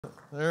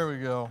There we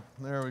go.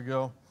 There we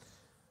go.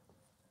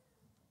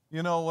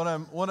 You know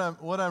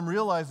what I'm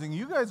realizing.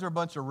 You guys are a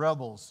bunch of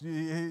rebels.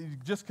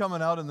 Just coming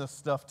out in this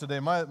stuff today.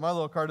 My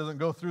little car doesn't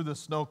go through the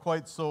snow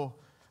quite so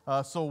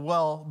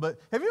well. But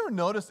have you ever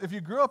noticed if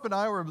you grew up in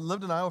Iowa or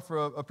lived in Iowa for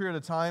a period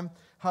of time,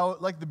 how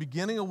like the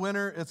beginning of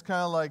winter, it's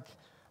kind of like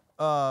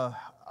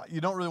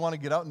you don't really want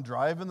to get out and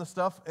drive in the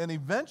stuff, and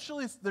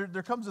eventually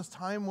there comes this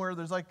time where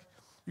there's like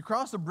you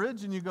cross a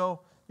bridge and you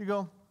go.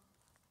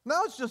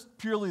 Now it's just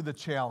purely the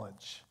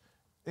challenge.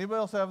 Anybody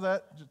else have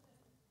that?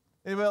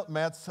 Anybody else?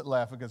 Matt's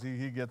laughing because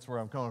he gets where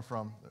I'm coming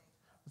from.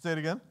 Say it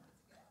again.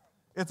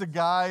 It's a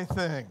guy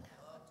thing.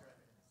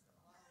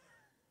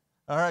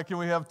 All right, can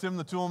we have Tim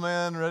the Tool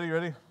Man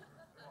ready?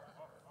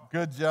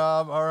 Good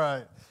job. All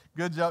right.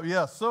 Good job.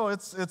 Yeah, so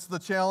it's the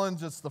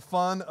challenge. It's the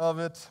fun of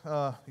it.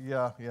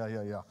 Yeah.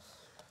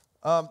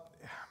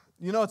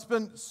 You know, it's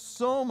been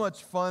so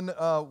much fun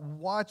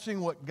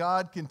watching what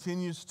God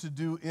continues to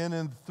do in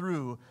and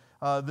through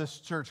this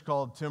church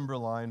called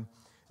Timberline.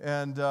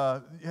 And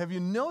have you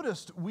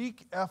noticed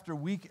week after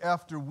week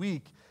after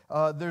week,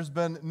 there's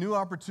been new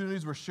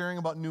opportunities. We're sharing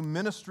about new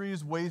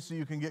ministries, ways that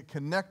you can get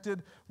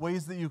connected,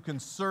 ways that you can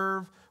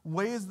serve,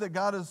 ways that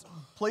God is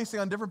placing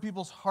on different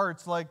people's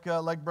hearts, like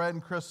Brad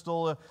and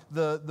Crystal.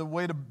 The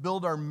way to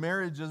build our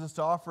marriages is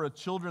to offer a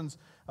children's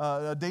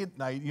a date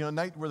night, a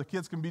night where the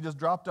kids can be just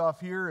dropped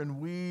off here, and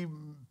we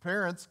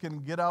parents can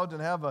get out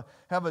and have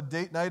a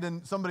date night.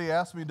 And somebody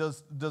asked me,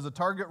 does a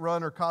Target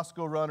run or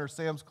Costco run or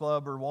Sam's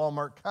Club or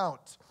Walmart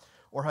count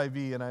or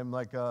Hy-Vee? And I'm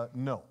like,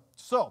 no.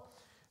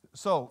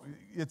 So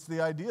it's the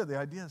idea. The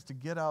idea is to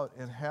get out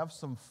and have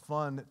some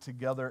fun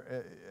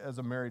together as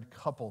a married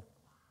couple.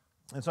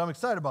 And so I'm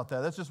excited about that.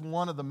 That's just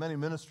one of the many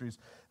ministries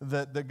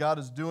that God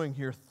is doing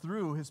here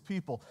through his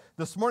people.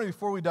 This morning,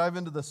 before we dive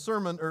into the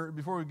sermon, or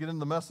before we get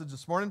into the message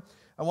this morning,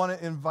 I want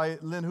to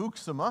invite Lynn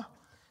Hoeksema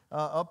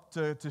up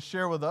to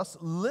share with us.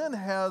 Lynn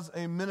has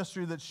a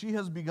ministry that she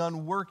has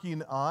begun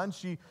working on.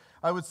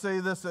 I would say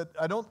this, that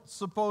I don't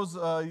suppose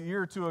a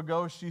year or two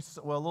ago,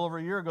 a little over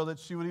a year ago, that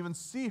she would even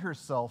see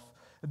herself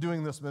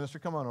doing this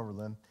ministry. Come on over,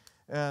 Lynn.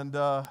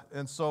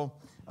 And so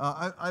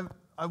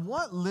I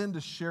want Lynn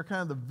to share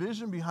kind of the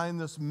vision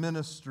behind this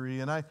ministry,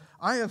 and I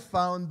have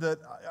found that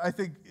I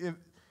think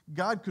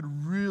God could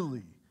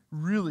really,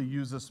 really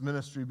use this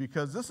ministry,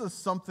 because this is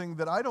something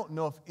that I don't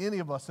know if any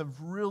of us have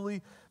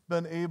really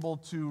been able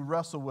to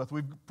wrestle with.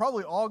 We've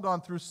probably all gone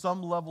through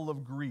some level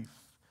of grief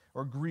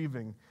or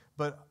grieving,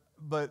 but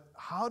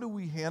how do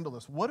we handle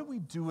this? What do we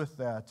do with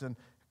that? And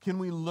can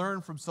we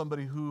learn from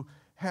somebody who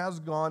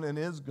has gone and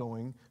is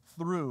going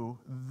through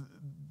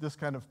this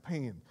kind of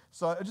pain?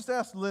 So I just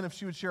asked Lynn if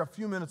she would share a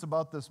few minutes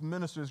about this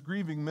ministry, this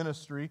grieving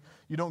ministry.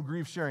 You don't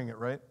grieve sharing it,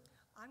 right?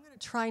 I'm going to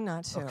try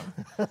not to,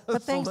 okay.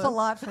 But thanks a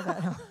lot for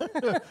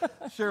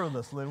that. Share with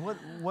us, Lynn.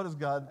 What is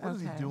God? What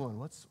is he doing?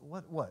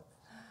 What?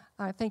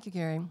 All right, thank you,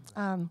 Gary.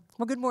 Well,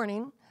 good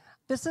morning.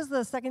 This is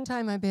the second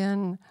time I've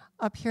been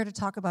up here to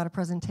talk about a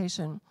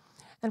presentation.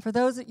 And for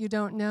those that you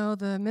don't know,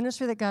 the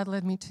ministry that God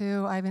led me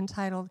to, I've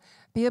entitled,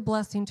 Be a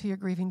Blessing to Your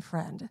Grieving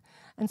Friend.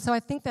 And so I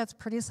think that's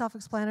pretty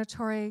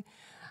self-explanatory,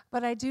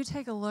 but I do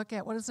take a look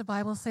at what does the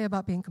Bible say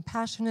about being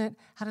compassionate,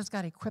 how does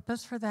God equip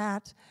us for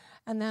that,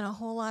 and then a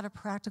whole lot of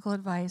practical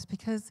advice,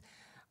 because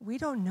we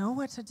don't know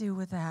what to do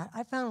with that.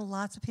 I found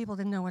lots of people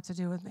didn't know what to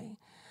do with me.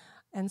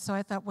 And so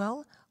I thought,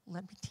 well,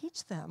 let me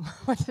teach them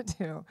what to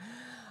do.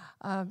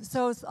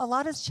 So a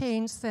lot has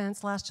changed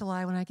since last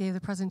July when I gave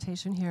the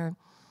presentation here.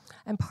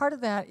 And part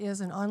of that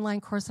is an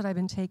online course that I've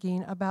been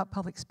taking about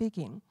public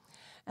speaking.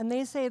 And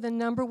they say the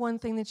number one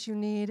thing that you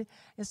need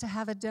is to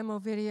have a demo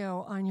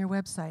video on your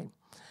website.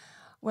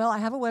 Well, I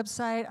have a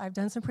website, I've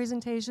done some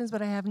presentations,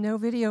 but I have no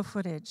video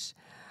footage.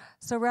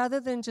 So rather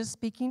than just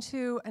speaking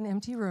to an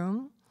empty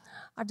room,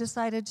 I've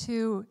decided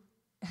to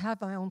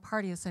have my own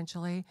party,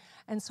 essentially.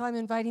 And so I'm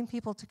inviting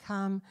people to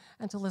come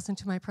and to listen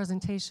to my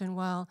presentation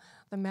while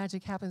the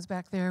magic happens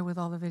back there with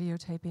all the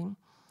videotaping.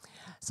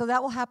 So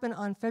that will happen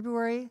on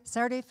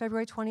Saturday,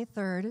 February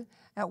 23rd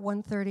at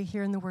 1:30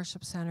 here in the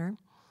Worship Center.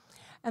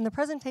 And the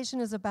presentation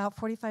is about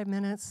 45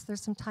 minutes.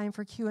 There's some time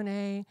for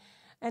Q&A.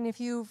 And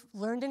if you've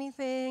learned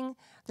anything,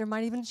 there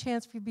might even be a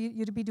chance for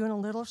you to be doing a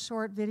little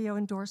short video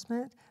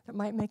endorsement that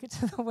might make it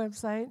to the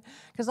website,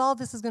 because all of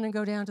this is going to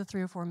go down to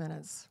 3 or 4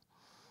 minutes.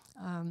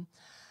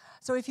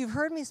 So if you've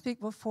heard me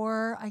speak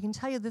before, I can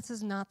tell you this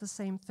is not the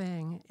same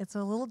thing. It's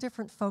a little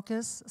different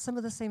focus, some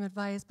of the same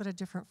advice, but a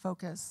different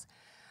focus.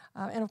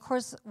 And of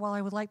course, while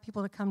I would like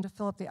people to come to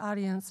fill up the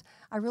audience,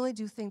 I really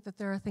do think that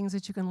there are things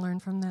that you can learn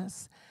from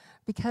this.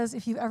 Because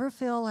if you ever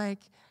feel like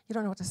you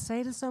don't know what to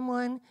say to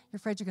someone, you're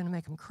afraid you're going to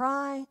make them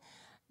cry,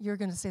 you're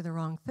going to say the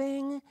wrong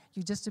thing,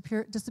 you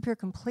disappear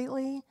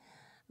completely,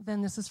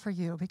 then this is for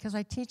you. Because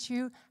I teach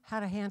you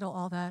how to handle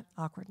all that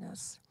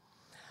awkwardness.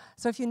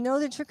 So if you know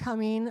that you're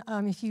coming,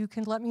 if you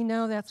can let me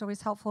know, that's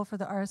always helpful for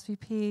the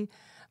RSVP.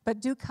 But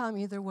do come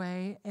either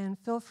way, and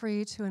feel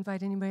free to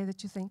invite anybody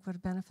that you think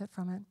would benefit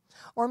from it,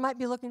 or might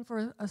be looking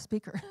for a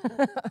speaker.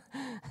 Excellent.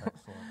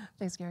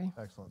 Thanks, Gary.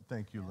 Excellent.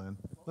 Thank you, Lynn.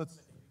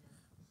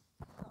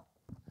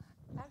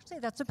 Actually,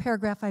 that's a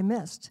paragraph I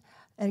missed.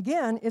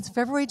 Again, it's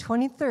February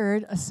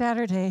 23rd, a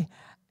Saturday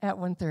at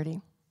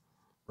 1:30.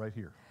 Right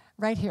here.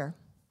 Right here.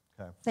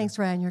 Okay. Thanks,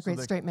 Ryan. You're a So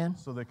great straight man.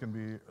 So they can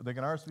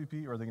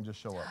RSVP or they can just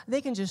show up.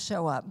 They can just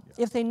show up.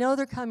 Yeah. If they know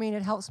they're coming,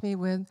 it helps me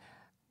with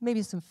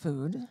maybe some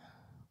food.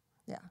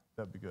 Yeah.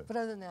 That'd be good. But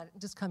other than that,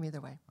 just come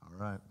either way. All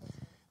right.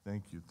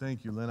 Thank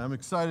you, Lynn. I'm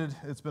excited.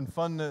 It's been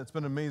fun. It's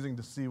been amazing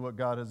to see what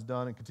God has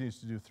done and continues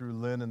to do through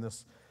Lynn and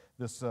this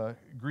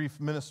grief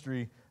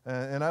ministry.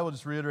 And I will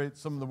just reiterate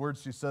some of the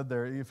words she said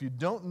there. If you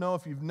don't know,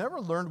 if you've never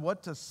learned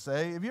what to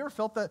say, have you ever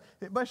felt that?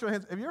 By show of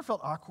hands, have you ever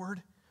felt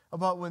awkward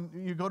about when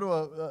you go to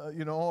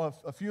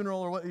a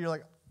funeral or what? You're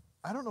like,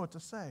 I don't know what to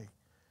say.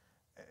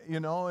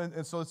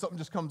 And so something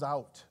just comes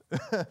out.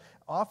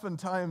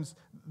 Oftentimes,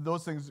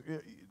 those things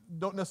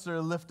don't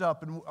necessarily lift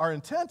up. And our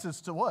intent is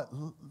to what?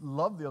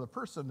 Love the other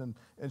person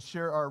and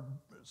share our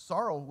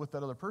sorrow with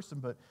that other person.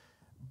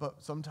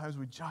 But sometimes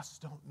we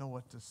just don't know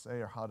what to say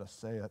or how to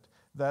say it.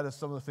 That is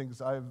some of the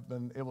things I've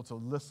been able to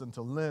listen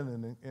to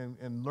Lynn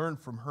and learn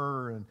from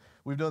her. And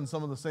we've done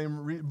some of the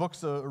same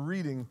books of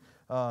reading.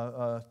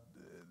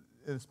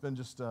 It's been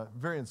just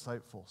very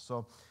insightful.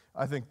 So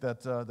I think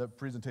that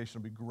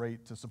presentation will be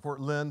great to support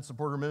Lynn,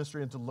 support her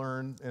ministry, and to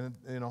learn. And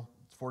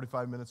it's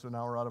 45 minutes to an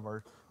hour out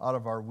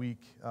of our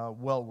week,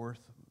 well worth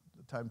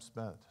the time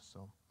spent.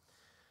 So,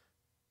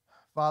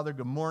 Father,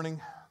 good morning.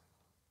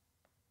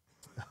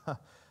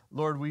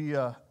 Lord, we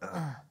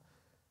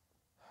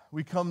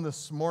come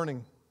this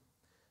morning.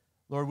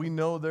 Lord, we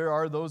know there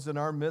are those in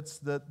our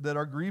midst that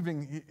are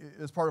grieving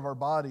as part of our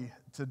body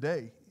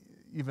today,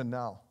 even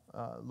now.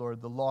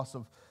 Lord, the loss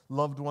of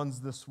loved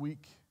ones this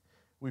week.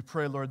 We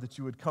pray, Lord, that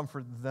you would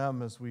comfort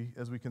them as we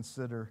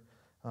consider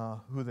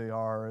who they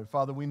are. And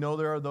Father, we know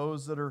there are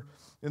those that are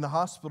in the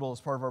hospital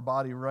as part of our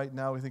body right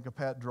now. We think of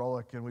Pat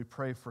Drolick, and we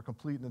pray for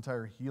complete and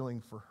entire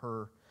healing for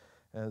her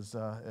as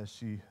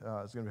she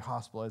is going to be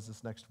hospitalized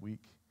this next week.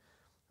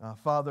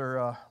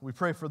 Father, we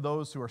pray for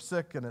those who are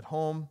sick and at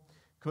home,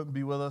 couldn't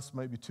be with us,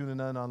 might be tuning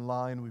in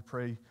online. We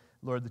pray,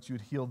 Lord, that you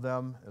would heal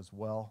them as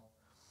well.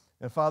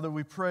 And Father,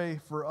 we pray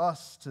for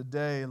us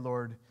today,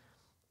 Lord,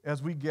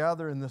 as we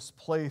gather in this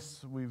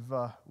place.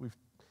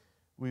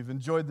 We've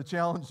enjoyed the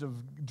challenge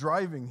of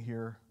driving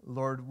here.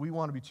 Lord, we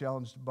want to be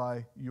challenged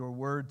by your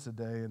word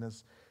today. And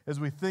as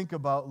we think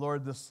about,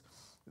 Lord,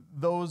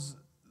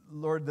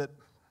 Lord, that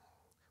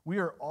we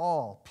are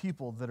all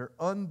people that are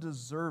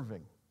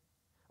undeserving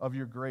of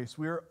your grace.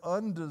 We are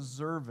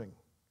undeserving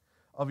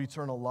of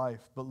eternal life.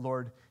 But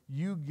Lord,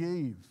 you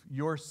gave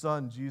your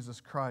Son,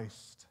 Jesus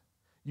Christ.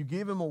 You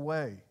gave him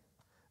away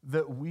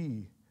that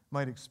we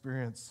might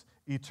experience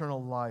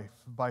eternal life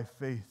by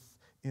faith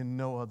in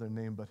no other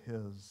name but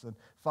his. And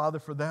Father,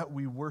 for that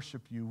we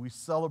worship you. We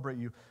celebrate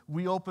you.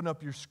 We open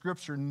up your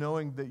scripture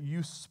knowing that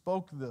you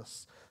spoke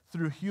this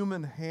through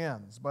human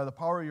hands by the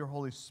power of your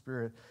Holy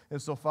Spirit.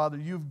 And so, Father,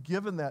 you've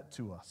given that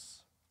to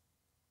us,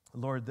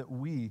 Lord, that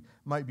we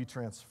might be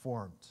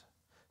transformed.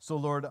 So,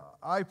 Lord,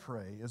 I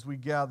pray as we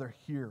gather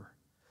here,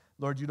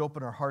 Lord, you'd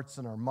open our hearts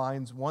and our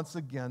minds once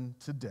again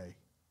today,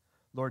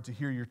 Lord, to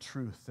hear your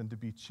truth and to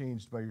be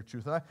changed by your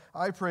truth. And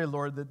I pray,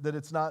 Lord, that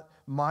it's not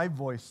my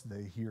voice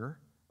they hear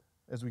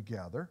as we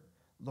gather,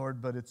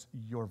 Lord, but it's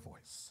your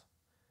voice.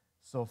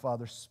 So,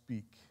 Father,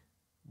 speak,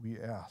 we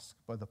ask,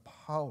 by the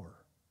power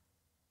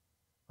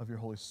of your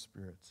Holy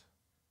Spirit.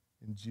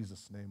 In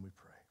Jesus' name we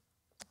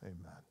pray.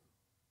 Amen.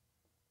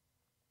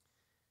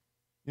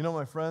 You know,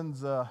 my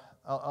friends,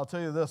 I'll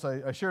tell you this.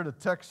 I shared a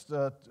text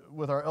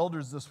with our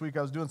elders this week.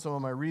 I was doing some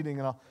of my reading,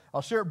 and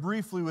I'll share it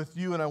briefly with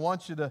you, and I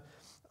want you to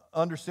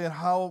understand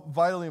how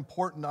vitally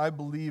important I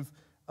believe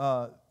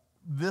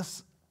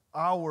this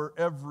hour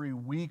every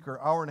week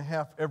or hour and a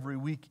half every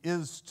week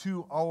is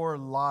to our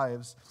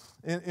lives.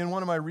 In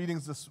one of my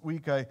readings this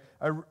week, I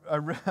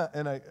read,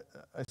 and I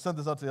sent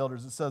this out to the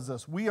elders. It says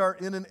this: we are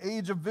in an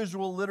age of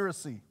visual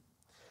literacy.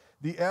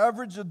 The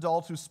average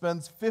adult who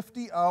spends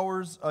 50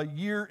 hours a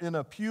year in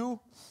a pew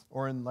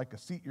or in like a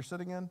seat you're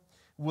sitting in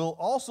will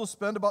also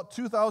spend about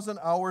 2,000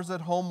 hours at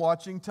home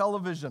watching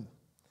television.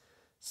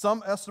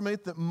 Some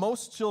estimate that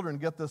most children,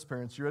 get this,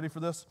 parents, you ready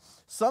for this?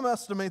 Some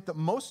estimate that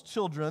most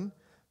children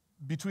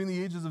between the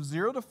ages of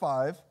 0 to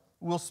 5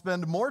 will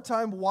spend more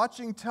time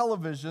watching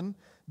television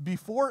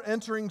before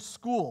entering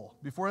school,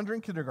 before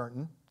entering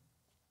kindergarten,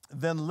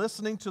 than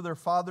listening to their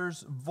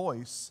father's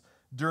voice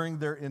during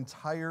their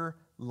entire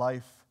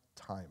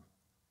lifetime.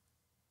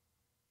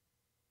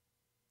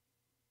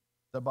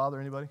 Does that bother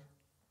anybody?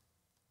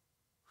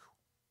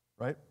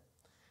 Right?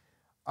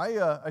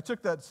 I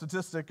took that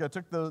statistic, I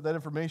took that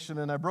information,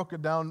 and I broke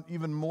it down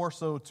even more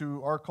so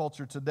to our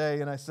culture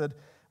today, and I sent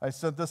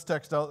this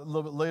text out a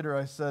little bit later.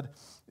 I said,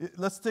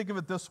 let's think of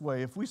it this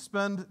way. If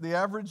the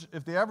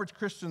average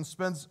Christian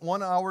spends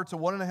 1 hour to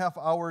 1.5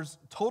 hours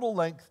total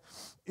length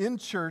in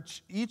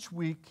church each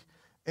week,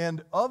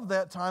 and of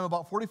that time,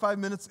 about 45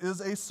 minutes is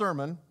a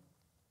sermon,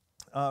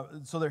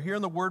 so they're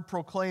hearing the word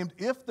proclaimed.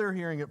 If they're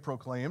hearing it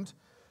proclaimed,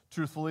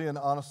 truthfully and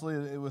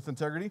honestly with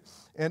integrity.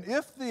 And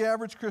if the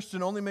average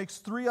Christian only makes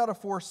 3 out of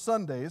 4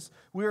 Sundays,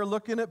 we are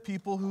looking at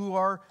people who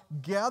are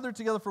gathered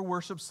together for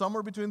worship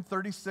somewhere between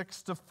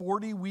 36 to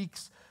 40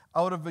 weeks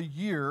out of a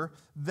year.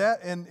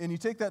 And you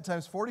take that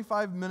times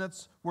 45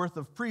 minutes worth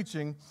of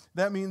preaching,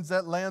 that means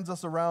that lands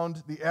us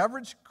around the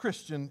average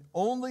Christian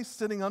only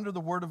sitting under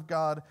the Word of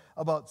God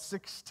about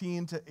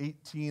 16 to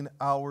 18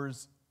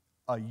 hours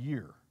a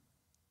year.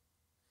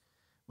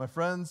 My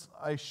friends,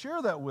 I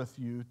share that with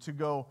you to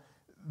go,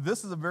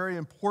 this is a very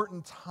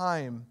important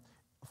time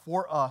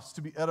for us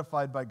to be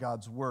edified by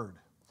God's Word.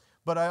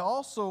 But I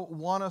also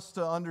want us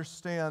to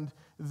understand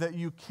that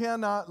you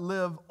cannot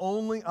live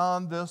only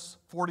on this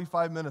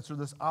 45 minutes or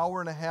this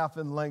hour and a half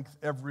in length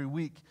every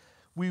week.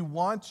 I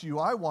want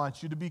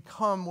you to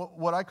become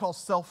what I call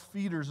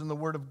self-feeders in the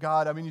Word of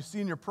God. I mean, you see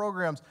in your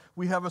programs,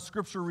 we have a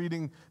scripture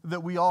reading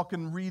that we all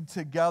can read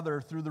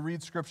together through the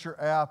Read Scripture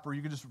app, or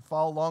you can just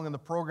follow along in the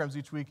programs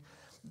each week.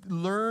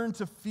 Learn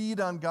to feed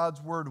on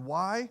God's Word.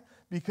 Why?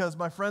 Because,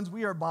 my friends,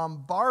 we are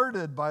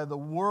bombarded by the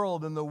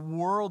world and the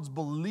world's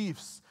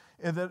beliefs,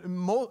 and that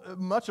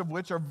much of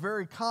which are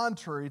very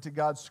contrary to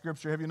God's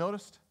Scripture. Have you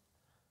noticed?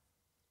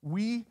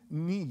 We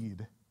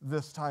need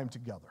this time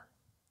together.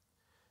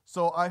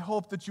 So I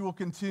hope that you will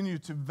continue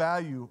to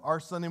value our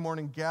Sunday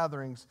morning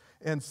gatherings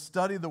and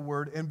study the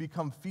Word and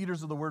become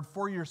feeders of the Word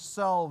for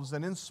yourselves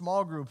and in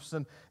small groups.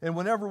 And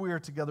whenever we are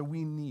together,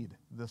 we need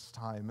this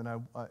time.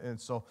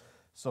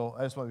 So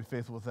I just want to be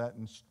faithful with that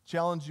and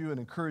challenge you and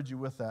encourage you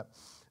with that.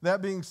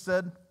 That being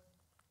said,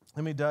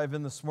 let me dive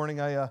in this morning.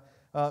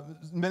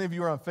 Many of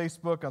you are on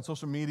Facebook, on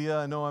social media.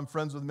 I know I'm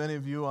friends with many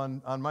of you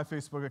on my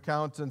Facebook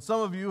account. And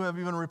some of you have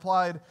even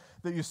replied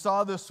that you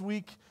saw this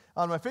week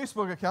on my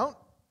Facebook account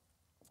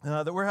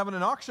that we're having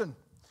an auction.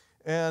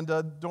 And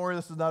don't worry,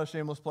 this is not a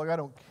shameless plug. I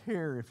don't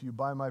care if you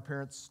buy my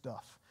parents'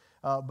 stuff.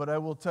 But I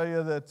will tell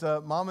you that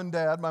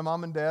my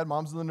mom and dad,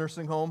 mom's in the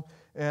nursing home,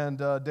 and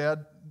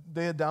dad,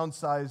 they had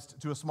downsized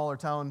to a smaller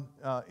town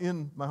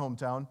in my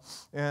hometown.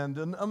 And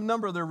a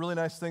number of their really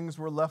nice things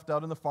were left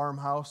out in the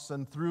farmhouse.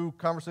 And through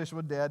conversation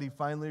with Dad, he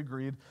finally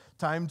agreed,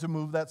 time to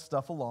move that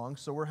stuff along.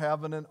 So we're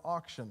having an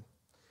auction.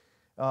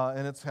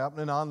 And it's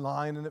happening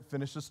online, and it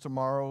finishes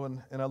tomorrow.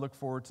 And I look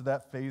forward to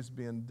that phase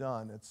being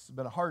done. It's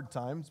been a hard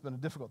time. It's been a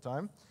difficult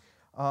time.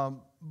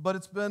 But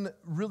it's been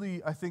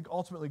really, I think,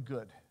 ultimately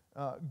good.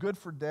 Good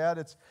for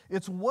Dad.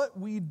 It's what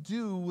we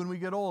do when we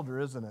get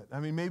older, isn't it? I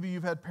mean, maybe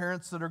you've had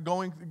parents that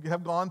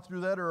have gone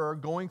through that or are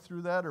going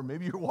through that, or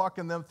maybe you're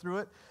walking them through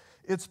it.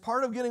 It's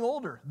part of getting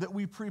older that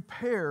we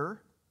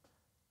prepare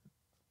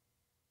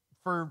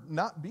for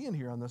not being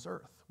here on this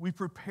earth. We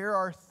prepare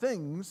our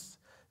things,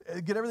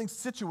 get everything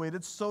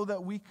situated so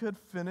that we could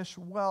finish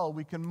well.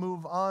 We can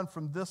move on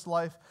from this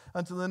life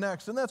unto the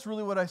next. And that's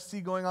really what I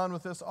see going on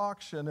with this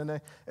auction. And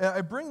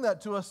I bring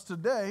that to us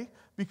today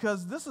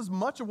because this is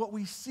much of what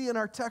we see in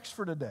our text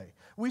for today.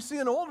 We see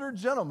an older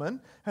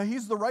gentleman.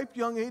 He's the ripe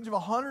young age of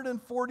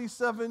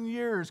 147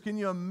 years. Can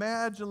you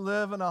imagine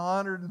living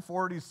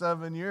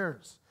 147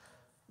 years?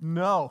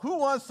 No. Who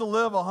wants to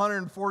live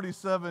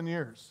 147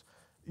 years?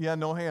 Yeah,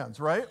 no hands,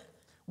 right?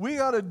 We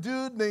got a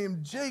dude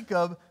named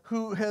Jacob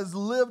who has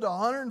lived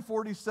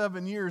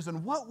 147 years,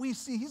 and what we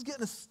see, he's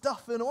getting his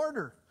stuff in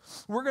order.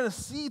 We're going to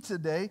see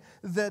today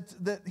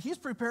that he's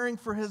preparing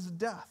for his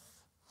death.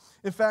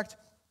 In fact,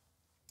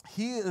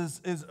 he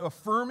is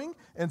affirming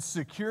and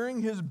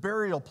securing his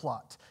burial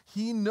plot.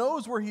 He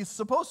knows where he's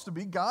supposed to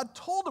be. God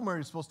told him where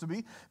he's supposed to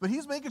be, but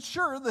he's making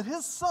sure that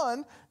his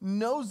son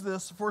knows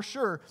this for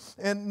sure.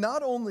 And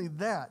not only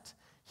that,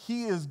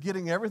 he is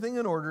getting everything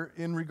in order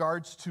in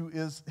regards to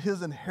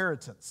his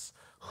inheritance.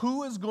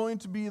 Who is going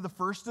to be the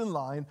first in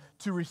line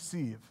to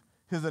receive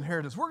his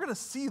inheritance? We're going to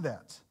see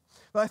that.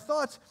 But I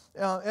thought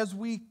as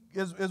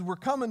we're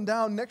coming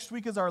down, next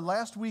week is our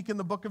last week in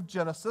the book of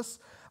Genesis,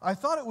 I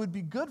thought it would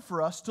be good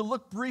for us to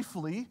look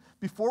briefly,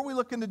 before we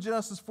look into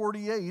Genesis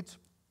 48,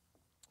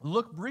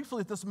 look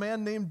briefly at this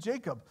man named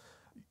Jacob.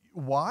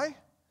 Why?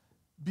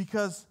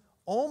 Because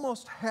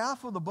almost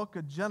half of the book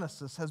of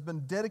Genesis has been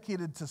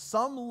dedicated to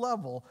some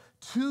level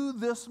to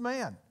this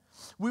man.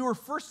 We were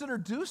first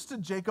introduced to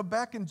Jacob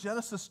back in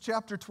Genesis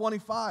chapter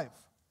 25.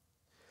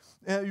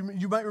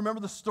 You might remember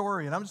the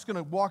story, and I'm just going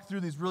to walk through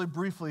these really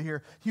briefly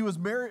here. He was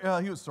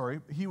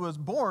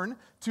born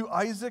to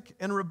Isaac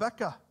and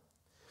Rebekah.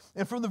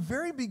 And from the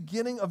very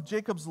beginning of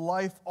Jacob's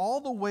life,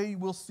 all the way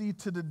we'll see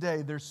to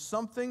today, there's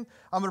something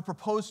I'm going to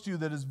propose to you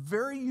that is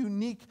very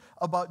unique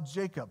about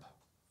Jacob.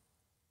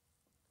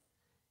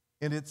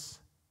 And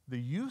it's the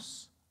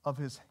use of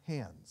his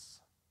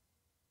hands.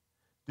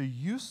 The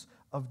use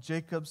of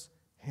Jacob's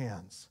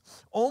hands.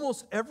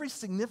 Almost every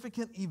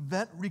significant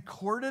event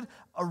recorded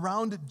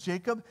around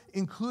Jacob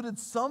included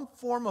some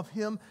form of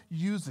him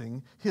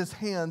using his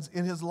hands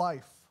in his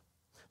life.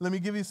 Let me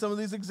give you some of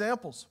these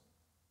examples.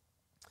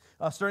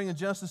 Starting in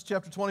Genesis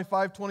chapter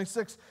 25,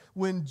 26,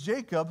 when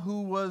Jacob,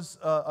 who was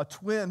a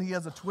twin, he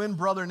has a twin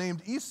brother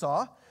named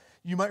Esau,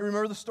 you might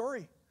remember the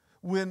story.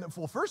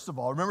 Well, first of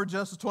all, remember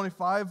Genesis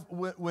 25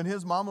 when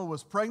his mama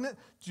was pregnant?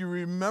 Do you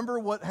remember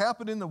what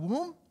happened in the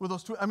womb with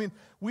those twins? I mean,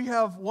 we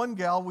have one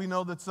gal we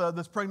know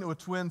that's pregnant with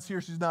twins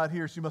here. She's not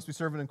here. She must be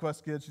serving in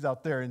Quest Kids. She's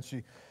out there, isn't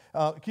she?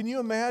 Can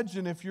you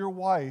imagine if your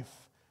wife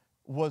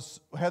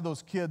had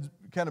those kids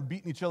kind of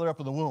beating each other up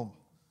in the womb?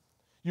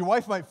 Your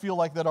wife might feel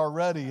like that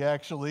already,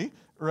 actually,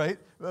 right?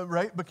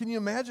 But can you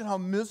imagine how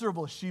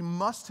miserable she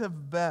must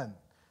have been?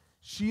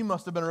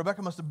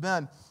 Rebecca must have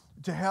been,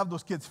 to have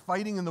those kids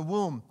fighting in the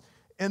womb.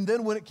 And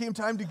then when it came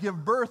time to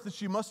give birth,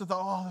 she must have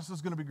thought, oh, this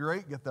is going to be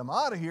great, get them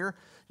out of here,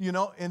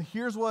 and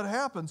here's what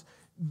happens.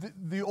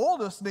 The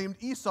oldest, named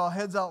Esau,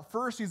 heads out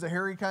first. He's a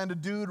hairy kind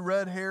of dude,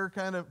 red hair,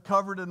 kind of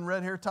covered in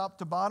red hair top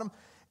to bottom.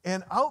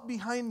 And out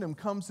behind him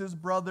comes his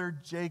brother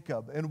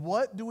Jacob. And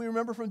what do we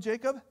remember from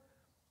Jacob?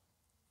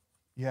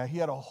 Yeah, he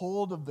had a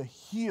hold of the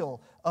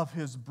heel of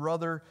his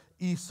brother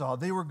Esau.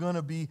 They were going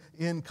to be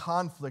in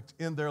conflict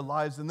in their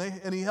lives,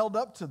 and he held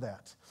up to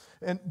that.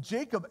 And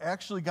Jacob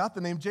actually got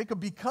the name Jacob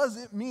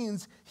because it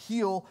means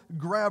heel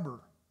grabber.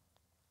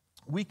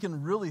 We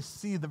can really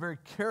see the very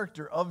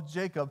character of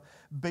Jacob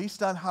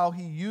based on how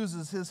he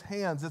uses his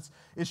hands.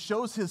 It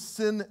shows his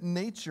sin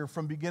nature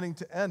from beginning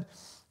to end.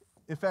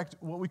 In fact,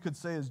 what we could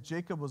say is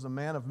Jacob was a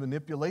man of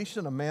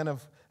manipulation, a man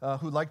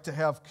who liked to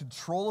have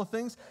control of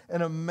things,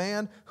 and a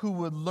man who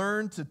would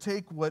learn to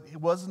take what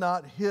was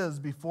not his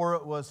before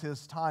it was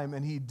his time,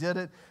 and he did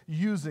it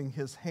using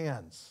his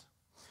hands.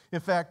 In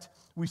fact,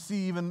 we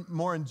see even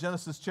more in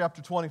Genesis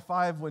chapter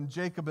 25 when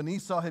Jacob and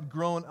Esau had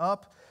grown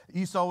up.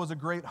 Esau was a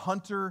great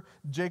hunter.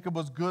 Jacob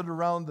was good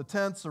around the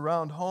tents,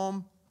 around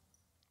home.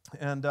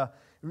 And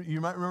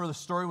you might remember the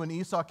story when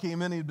Esau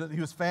came in,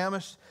 he was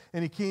famished,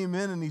 and he came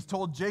in and he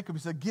told Jacob,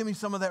 he said, give me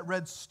some of that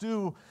red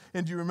stew.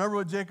 And do you remember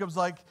what Jacob's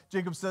like?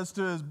 Jacob says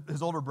to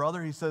his older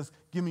brother, he says,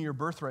 give me your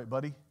birthright,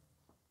 buddy.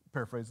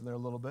 Paraphrasing there a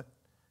little bit.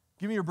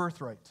 Give me your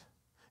birthright.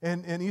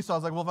 And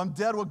Esau's like, well, if I'm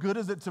dead, what good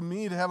is it to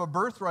me to have a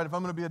birthright? If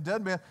I'm going to be a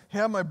dead man,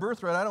 have my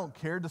birthright. I don't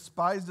care.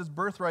 Despised his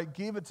birthright,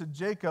 gave it to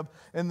Jacob,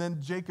 and then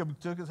Jacob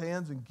took his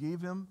hands and gave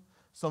him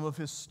some of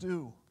his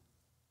stew.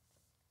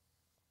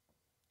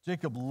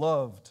 Jacob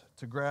loved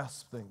to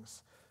grasp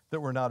things that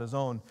were not his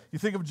own. You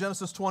think of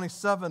Genesis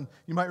 27,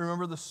 you might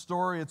remember the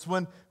story. It's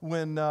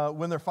when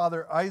their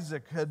father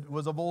Isaac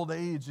was of old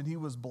age and he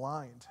was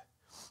blind.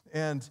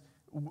 And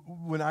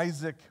when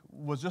Isaac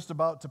was just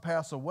about to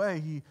pass away,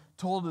 he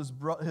told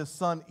his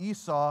son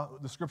Esau,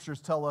 the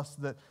scriptures tell us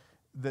that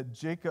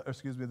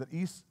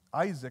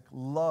Isaac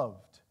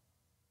loved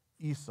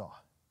Esau.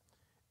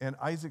 And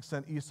Isaac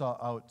sent Esau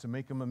out to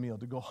make him a meal,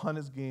 to go hunt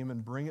his game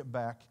and bring it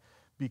back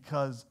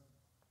because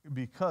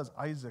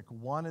Isaac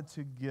wanted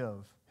to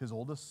give his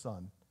oldest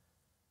son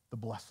the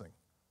blessing.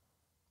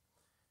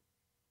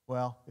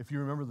 Well, if you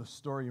remember the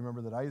story, you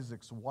remember that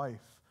Isaac's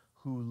wife,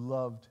 who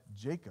loved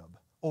Jacob,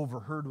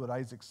 overheard what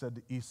Isaac said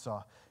to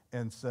Esau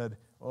and said,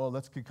 oh,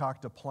 let's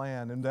concoct a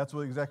plan. And that's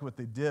exactly what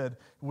they did.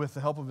 With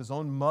the help of his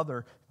own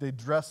mother, they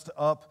dressed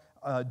up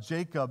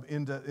Jacob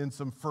in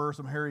some fur,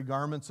 some hairy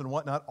garments and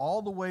whatnot,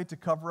 all the way to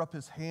cover up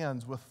his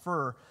hands with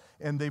fur.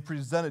 And they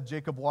presented,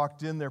 Jacob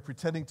walked in there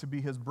pretending to be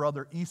his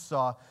brother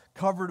Esau,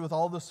 covered with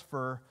all this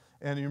fur.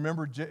 And you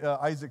remember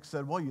Isaac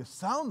said, well, you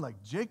sound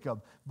like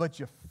Jacob, but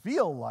you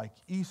feel like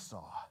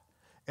Esau.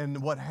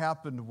 And what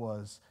happened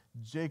was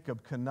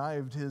Jacob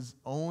connived his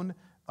own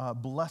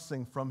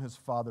blessing from his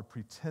father,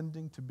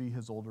 pretending to be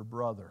his older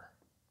brother.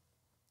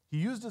 He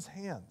used his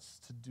hands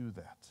to do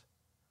that.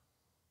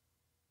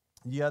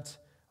 Yet,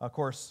 of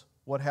course,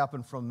 what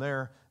happened from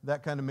there,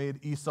 that kind of made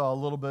Esau a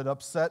little bit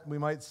upset, we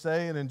might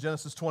say. And in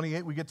Genesis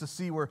 28, we get to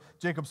see where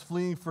Jacob's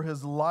fleeing for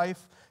his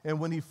life. And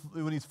when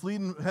he's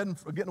fleeing,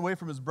 getting away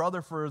from his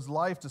brother for his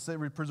life,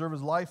 to preserve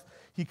his life,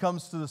 he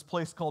comes to this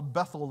place called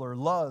Bethel or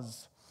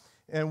Luz.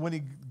 And when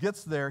he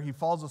gets there, he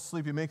falls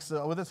asleep.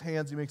 With his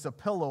hands, he makes a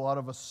pillow out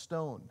of a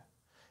stone.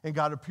 And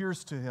God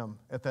appears to him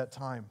at that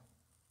time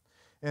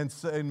and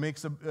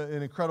makes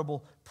an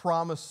incredible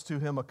promise to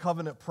him, a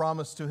covenant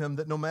promise to him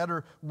that no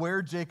matter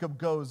where Jacob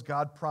goes,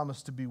 God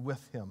promised to be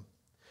with him.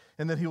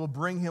 And that he will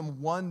bring him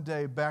one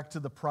day back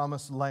to the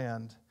promised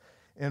land.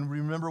 And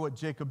remember what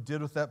Jacob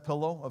did with that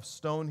pillow of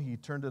stone? He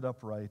turned it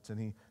upright and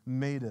he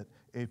made it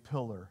a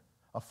pillar,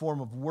 a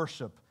form of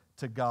worship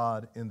to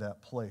God in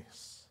that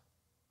place.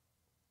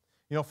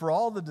 You know, for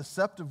all the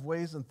deceptive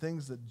ways and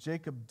things that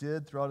Jacob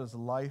did throughout his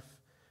life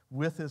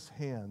with his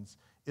hands,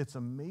 it's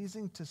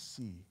amazing to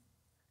see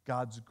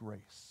God's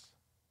grace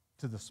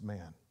to this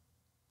man.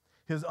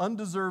 His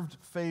undeserved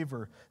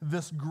favor,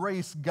 this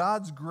grace,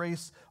 God's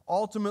grace,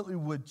 ultimately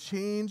would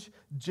change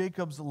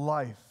Jacob's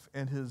life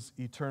and his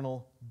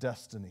eternal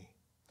destiny.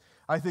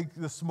 I think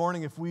this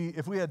morning, if we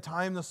had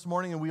time this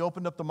morning and we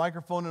opened up the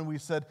microphone and we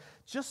said,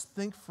 just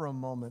think for a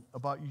moment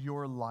about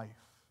your life.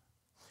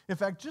 In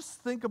fact,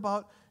 just think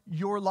about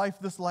your life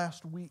this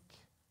last week.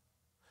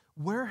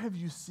 Where have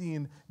you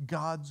seen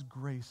God's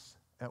grace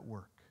at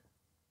work?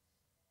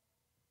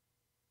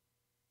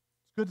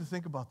 It's good to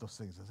think about those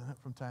things, isn't it,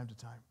 from time to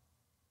time?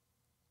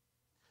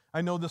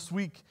 I know this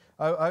week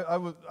I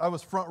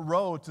was front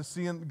row to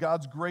seeing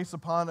God's grace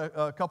upon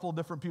a couple of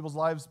different people's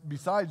lives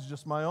besides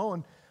just my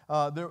own.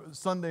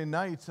 Sunday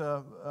night,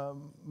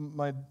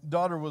 my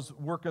daughter was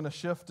working a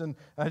shift, and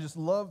I just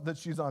love that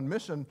she's on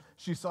mission.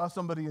 She saw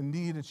somebody in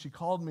need, and she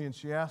called me, and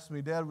she asked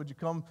me, Dad, would you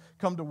come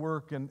to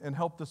work and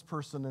help this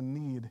person in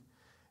need?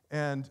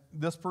 And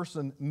this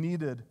person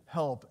needed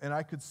help, and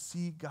I could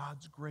see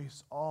God's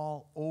grace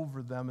all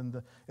over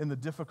them in the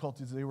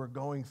difficulties they were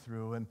going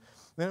through. And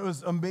it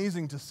was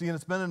amazing to see, and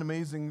it's been an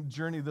amazing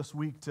journey this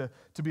week to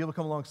be able to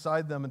come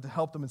alongside them and to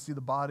help them and see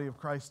the body of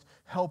Christ,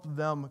 help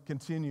them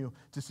continue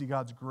to see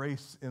God's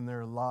grace in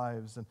their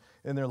lives and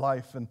in their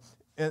life. And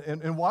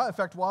while, in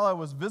fact, while I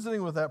was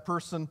visiting with that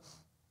person,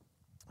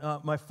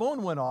 my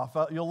phone went off.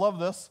 You'll love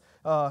this.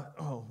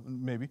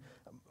 Maybe.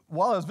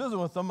 While I was visiting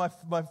with them,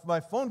 my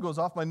phone goes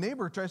off. My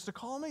neighbor tries to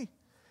call me.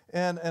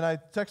 And I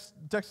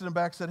texted him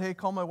back, said, hey,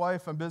 call my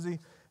wife, I'm busy.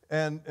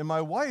 And my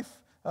wife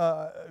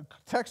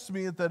texted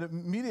me at that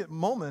immediate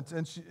moment,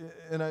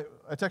 and I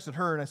texted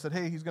her, and I said,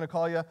 hey, he's going to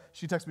call you.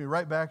 She texted me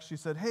right back. She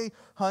said, hey,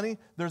 honey,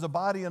 there's a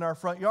body in our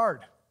front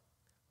yard.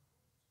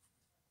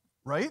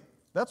 Right?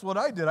 That's what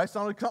I did. I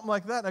sounded something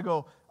like that.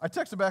 And I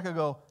texted back, I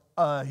go,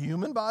 a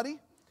human body?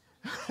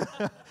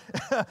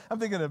 I'm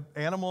thinking of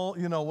animal,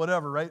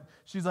 whatever, right?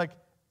 She's like,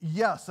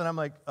 yes. And I'm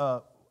like,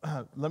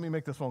 let me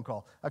make this phone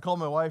call. I called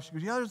my wife. She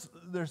goes,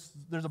 yeah,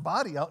 there's a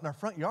body out in our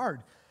front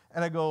yard.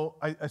 And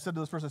I said to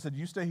this person, I said,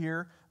 you stay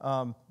here.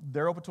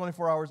 They're open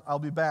 24 hours. I'll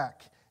be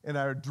back. And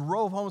I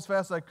drove home as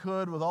fast as I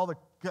could with all the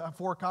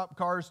 4 cop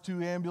cars,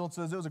 2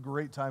 ambulances. It was a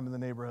great time in the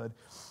neighborhood.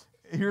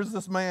 Here's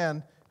this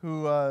man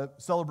who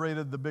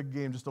celebrated the big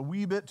game just a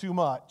wee bit too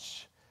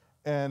much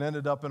and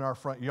ended up in our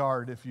front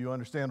yard, if you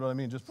understand what I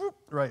mean. Just, whoop,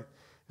 right.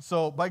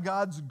 So by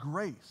God's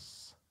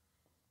grace,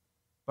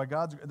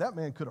 that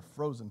man could have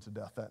frozen to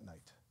death that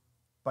night.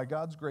 By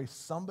God's grace,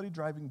 somebody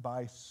driving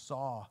by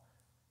saw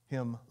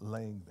him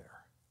laying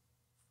there.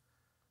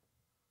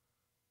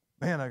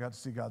 Man, I got to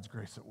see God's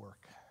grace at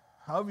work.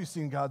 How have you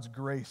seen God's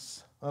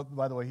grace?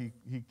 By the way,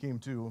 he came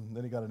too, and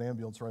then he got an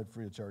ambulance ride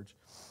free of charge.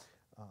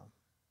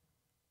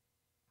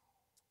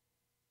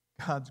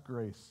 God's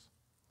grace.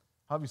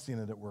 How have you seen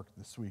it at work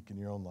this week in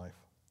your own life?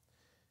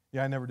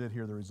 Yeah, I never did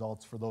hear the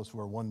results. For those who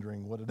are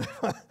wondering, what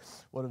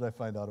did I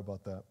find out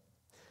about that?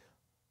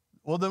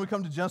 Well, then we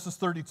come to Genesis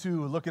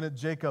 32, looking at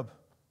Jacob.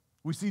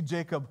 We see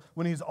Jacob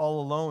when he's all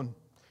alone.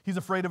 He's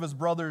afraid of his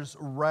brother's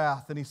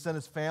wrath, and he sent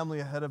his family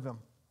ahead of him.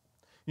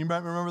 You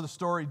might remember the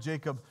story.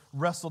 Jacob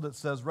wrestled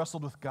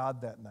with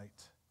God that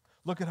night.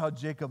 Look at how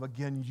Jacob,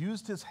 again,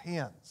 used his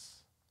hands.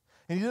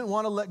 And he didn't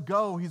want to let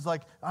go. He's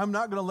like, I'm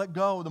not going to let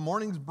go. The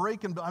morning's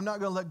breaking, but I'm not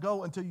going to let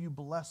go until you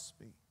bless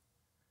me.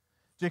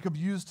 Jacob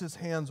used his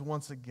hands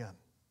once again.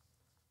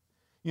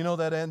 You know,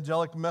 that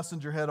angelic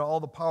messenger had all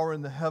the power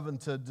in the heaven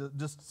to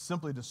just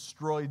simply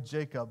destroy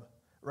Jacob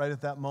right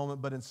at that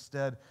moment, but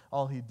instead,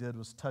 all he did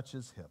was touch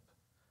his hip.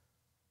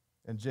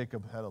 And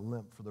Jacob had a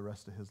limp for the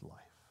rest of his life.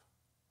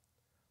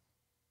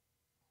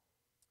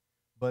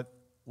 But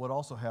what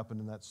also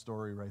happened in that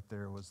story right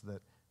there was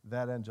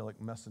that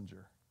angelic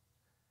messenger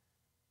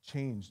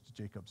changed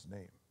Jacob's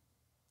name.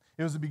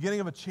 It was the beginning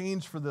of a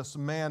change for this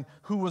man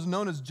who was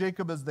known as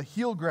Jacob as the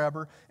heel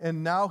grabber,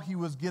 and now he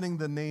was getting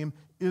the name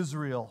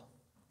Israel.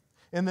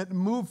 And that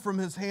moved from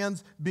his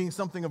hands being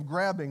something of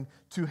grabbing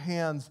to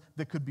hands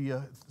that could be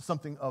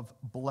something of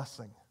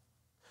blessing.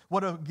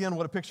 What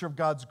a picture of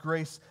God's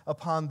grace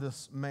upon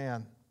this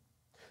man.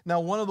 Now,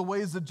 one of the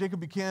ways that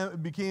Jacob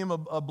became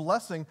a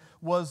blessing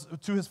was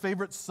to his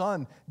favorite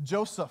son,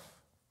 Joseph.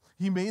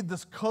 He made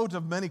this coat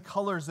of many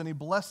colors, and he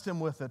blessed him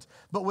with it.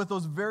 But with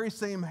those very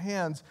same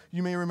hands,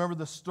 you may remember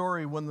the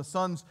story when the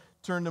sons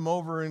turned him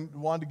over and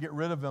wanted to get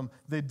rid of him.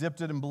 They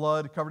dipped it in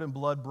blood, covered it in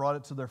blood, brought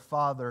it to their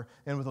father.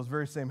 And with those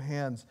very same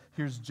hands,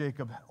 here's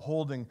Jacob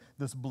holding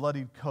this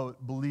bloodied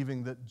coat,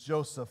 believing that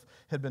Joseph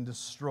had been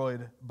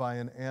destroyed by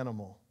an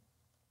animal.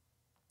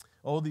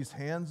 Oh, these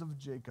hands of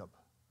Jacob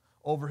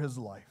over his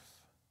life.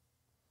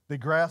 They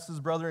grasped his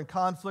brother in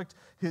conflict.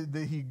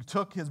 He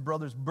took his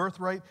brother's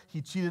birthright.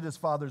 He cheated his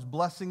father's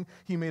blessing.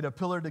 He made a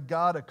pillar to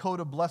God, a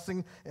coat of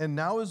blessing. And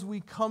now as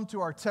we come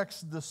to our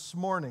text this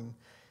morning,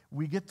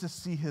 we get to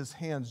see his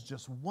hands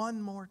just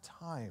one more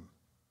time.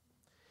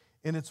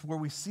 And it's where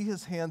we see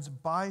his hands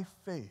by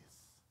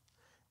faith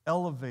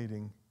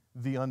elevating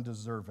the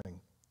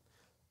undeserving.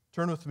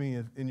 Turn with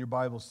me in your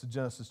Bibles to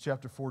Genesis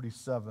chapter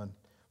 47.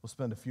 We'll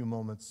spend a few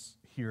moments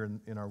here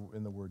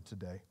in the Word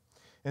today.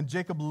 And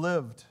Jacob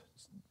lived,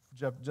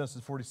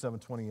 Genesis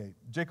 47:28.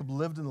 Jacob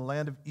lived in the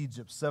land of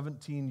Egypt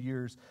 17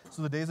 years.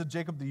 So the days of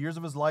Jacob, the years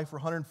of his life, were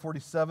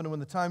 147. And when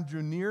the time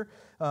drew near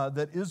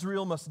that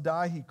Israel must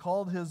die, he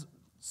called his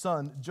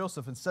son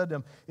Joseph and said to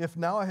him, if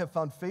now I have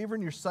found favor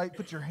in your sight,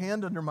 put your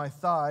hand under my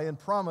thigh and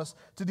promise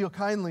to deal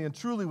kindly and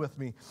truly with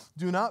me.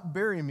 Do not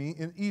bury me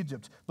in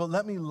Egypt, but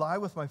let me lie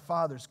with my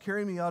fathers.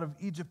 Carry me out of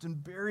Egypt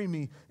and bury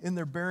me in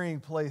their burying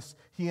place.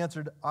 He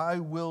answered, I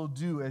will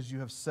do as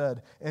you have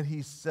said. And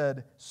he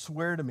said,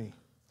 swear to me.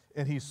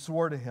 And he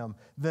swore to him.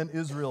 Then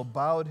Israel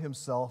bowed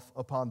himself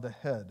upon the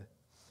head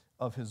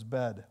of his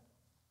bed.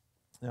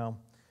 Now,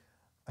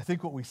 I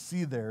think what we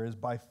see there is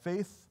by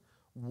faith,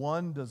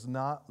 one does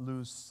not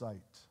lose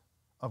sight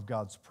of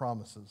God's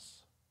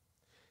promises.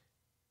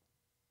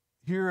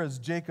 Here, as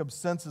Jacob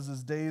senses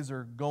his days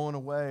are going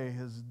away,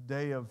 his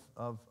day of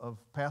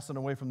passing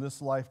away from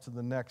this life to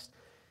the next,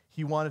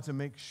 he wanted to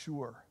make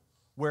sure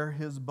where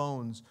his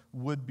bones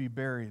would be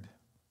buried.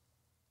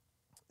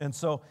 And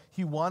so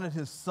he wanted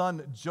his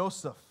son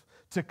Joseph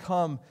to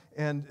come.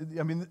 And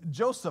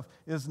Joseph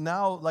is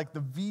now like the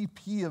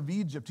VP of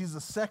Egypt. He's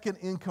the second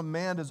in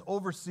command as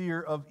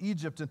overseer of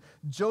Egypt. And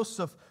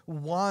Joseph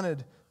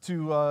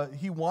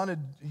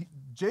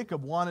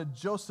Jacob wanted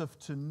Joseph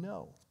to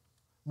know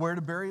where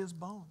to bury his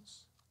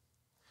bones.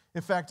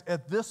 In fact,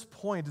 at this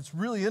point, it's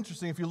really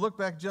interesting. If you look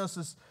back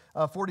Genesis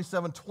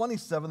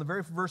 47:27, the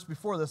very verse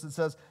before this, it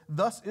says,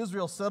 "Thus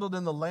Israel settled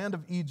in the land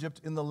of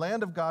Egypt, in the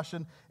land of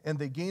Goshen, and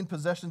they gained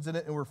possessions in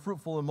it and were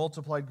fruitful and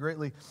multiplied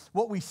greatly."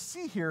 What we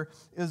see here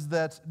is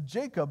that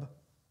Jacob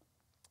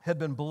had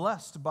been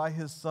blessed by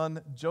his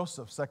son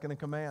Joseph, second in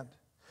command.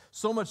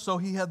 So much so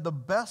he had the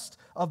best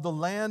of the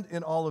land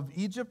in all of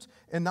Egypt,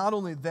 and not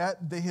only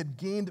that, they had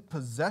gained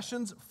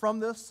possessions from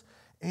this,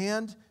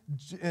 and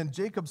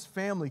Jacob's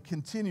family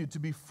continued to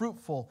be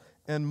fruitful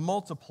and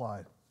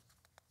multiplied.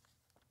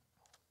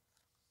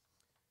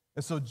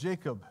 And so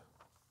Jacob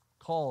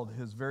called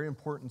his very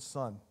important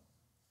son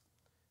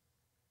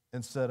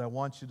and said, I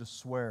want you to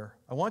swear.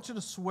 I want you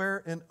to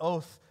swear an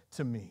oath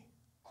to me.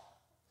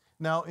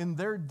 Now, in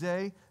their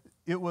day,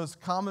 it was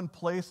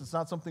commonplace. It's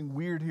not something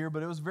weird here,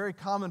 but it was very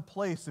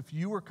commonplace. If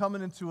you were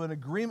coming into an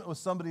agreement with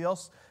somebody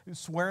else,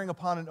 swearing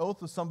upon an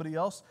oath with somebody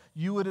else,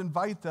 you would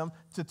invite them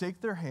to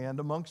take their hand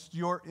amongst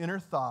your inner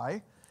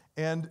thigh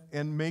and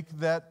make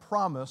that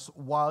promise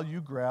while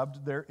you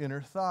grabbed their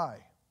inner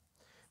thigh.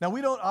 Now,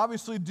 we don't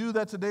obviously do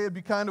that today. It'd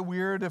be kind of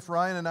weird if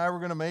Ryan and I were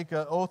going to make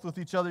an oath with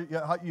each other.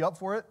 You up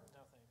for it?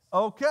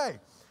 No, thanks. Okay.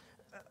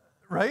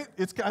 Right?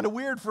 It's kind of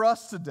weird for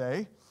us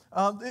today.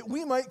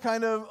 We might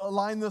kind of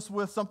align this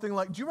with something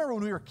like, do you remember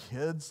when we were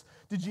kids?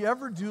 Did you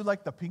ever do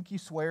like the pinky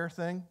swear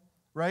thing?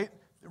 Right?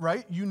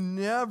 You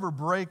never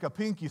break a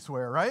pinky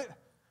swear, right?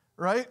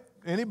 Right?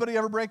 Anybody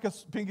ever break a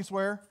pinky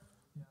swear?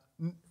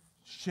 Yeah.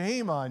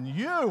 Shame on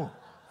you.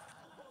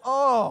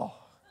 Oh,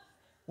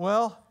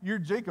 well, your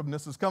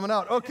Jacobness is coming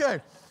out. Okay.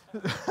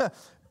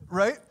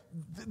 Right?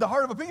 The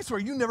heart of a pinky swear,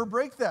 you never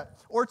break that.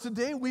 Or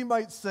today we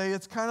might say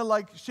it's kind of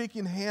like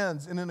shaking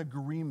hands in an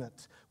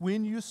agreement.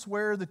 When you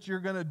swear that you're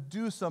going to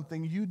do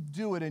something, you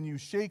do it and you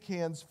shake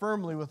hands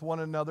firmly with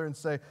one another and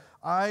say,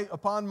 I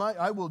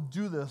will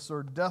do this,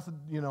 or death,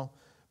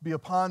 be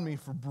upon me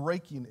for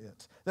breaking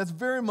it. That's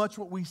very much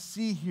what we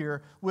see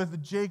here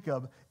with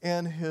Jacob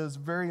and his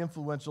very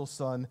influential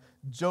son,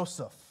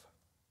 Joseph.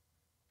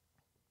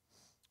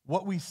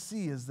 What we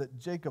see is that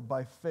Jacob,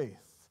 by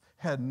faith,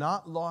 had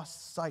not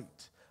lost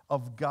sight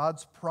of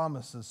God's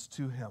promises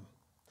to him.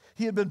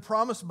 He had been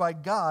promised by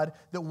God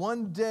that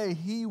one day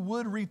he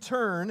would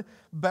return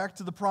back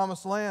to the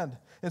promised land.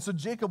 And so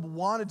Jacob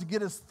wanted to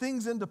get his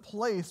things into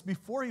place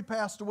before he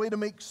passed away to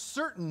make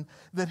certain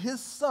that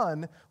his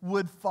son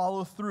would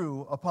follow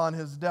through upon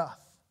his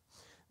death.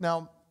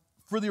 Now,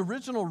 for the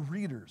original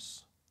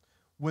readers,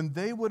 when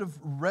they would have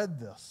read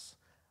this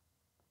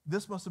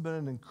must have been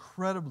an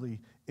incredibly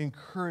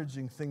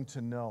encouraging thing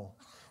to know,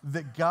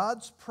 that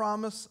God's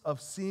promise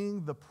of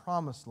seeing the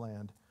promised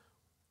land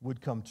would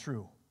come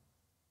true.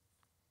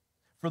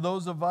 For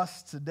those of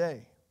us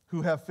today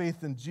who have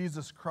faith in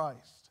Jesus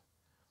Christ,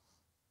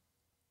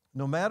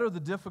 no matter the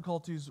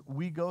difficulties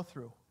we go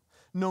through,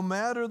 no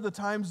matter the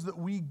times that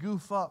we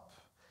goof up,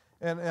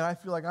 and I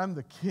feel like I'm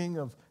the king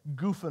of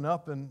goofing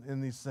up in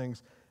these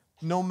things,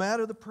 no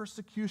matter the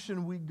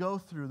persecution we go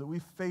through, that we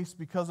face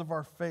because of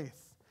our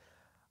faith,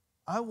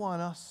 I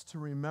want us to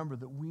remember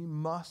that we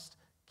must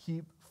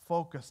keep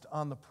focused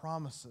on the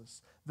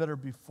promises that are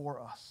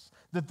before us.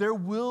 That there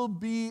will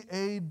be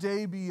a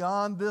day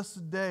beyond this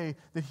day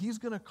that He's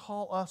going to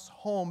call us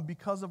home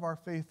because of our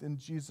faith in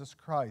Jesus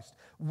Christ.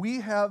 We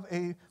have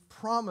a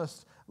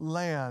promised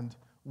land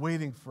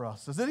waiting for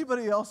us. Does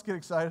anybody else get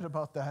excited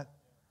about that?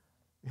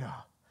 Yeah.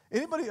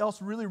 Anybody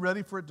else really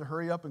ready for it to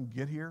hurry up and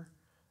get here?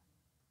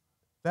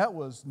 That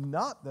was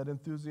not that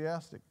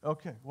enthusiastic.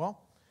 Okay,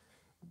 well,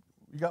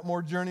 you got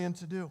more journeying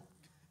to do.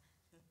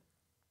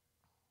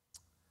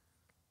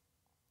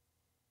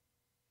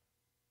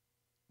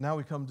 Now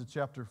we come to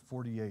chapter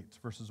 48,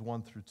 verses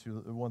 1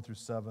 through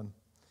 7.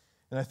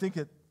 And I think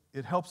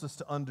it helps us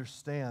to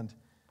understand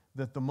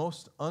that the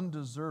most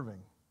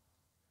undeserving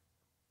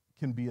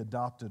can be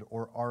adopted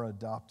or are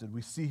adopted.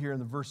 We see here in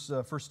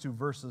the first two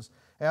verses,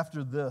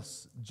 after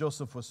this,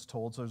 Joseph was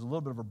told, so there's a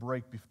little bit of a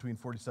break between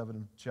 47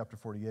 and chapter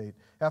 48.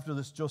 After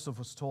this, Joseph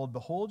was told,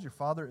 "Behold, your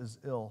father is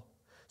ill."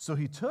 So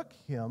he took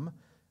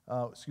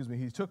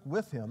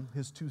with him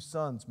his two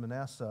sons,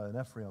 Manasseh and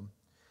Ephraim.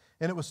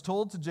 And it was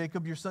told to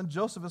Jacob, "Your son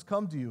Joseph has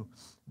come to you."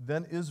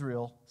 Then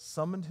Israel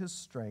summoned his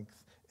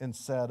strength and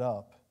sat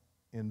up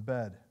in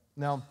bed.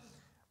 Now,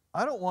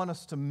 I don't want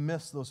us to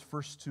miss those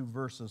first two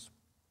verses.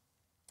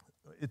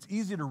 it's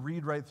easy to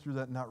read right through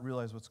that and not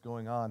realize what's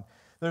going on.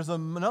 There's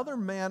another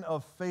man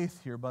of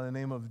faith here by the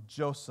name of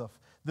Joseph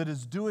that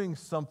is doing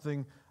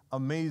something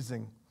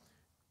amazing.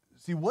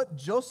 See, what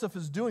Joseph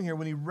is doing here,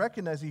 when he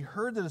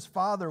heard that his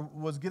father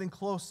was getting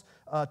close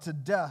to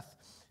death,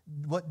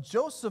 what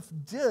Joseph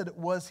did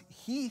was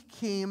he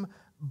came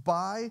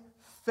by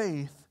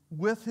faith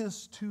with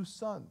his two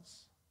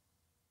sons.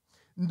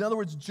 In other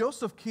words,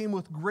 Joseph came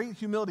with great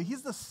humility.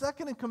 He's the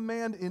second in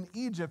command in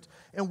Egypt,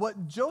 and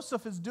what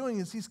Joseph is doing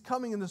is he's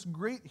coming in this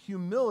great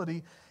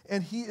humility,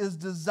 and he is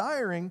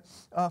desiring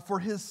for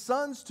his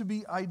sons to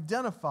be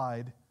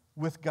identified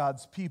with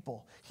God's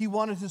people. He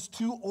wanted his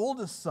two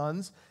oldest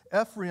sons,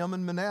 Ephraim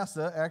and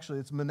Manasseh. Actually,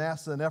 it's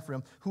Manasseh and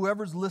Ephraim.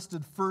 Whoever's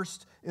listed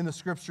first in the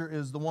scripture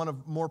is the one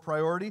of more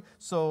priority,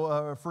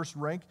 so first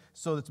rank.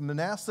 So it's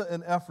Manasseh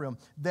and Ephraim.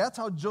 That's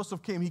how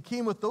Joseph came. He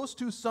came with those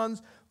two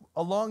sons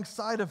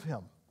alongside of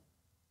him.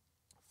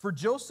 For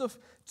Joseph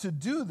to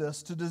do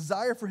this, to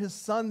desire for his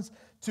sons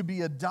to be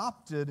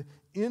adopted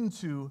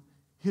into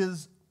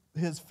his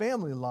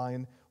family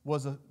line,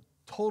 was a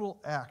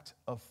total act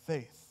of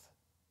faith.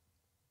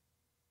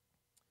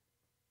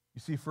 You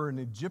see, for an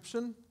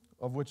Egyptian,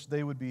 of which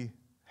they would be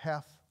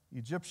half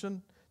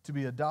Egyptian, to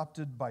be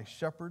adopted by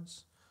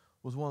shepherds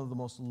was one of the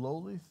most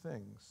lowly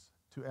things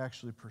to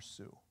actually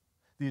pursue.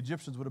 The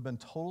Egyptians would have been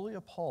totally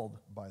appalled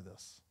by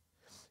this.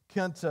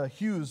 Kent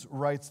Hughes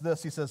writes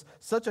this. He says,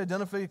 such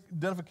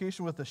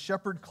identification with the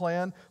shepherd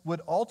clan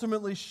would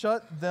ultimately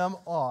shut them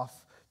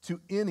off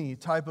to any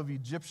type of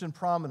Egyptian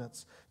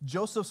prominence.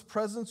 Joseph's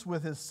presence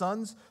with his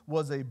sons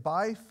was a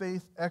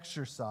by-faith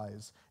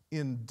exercise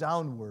in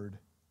downward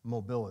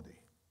mobility.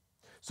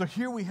 So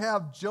here we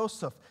have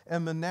Joseph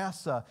and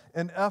Manasseh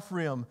and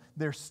Ephraim.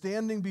 They're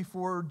standing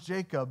before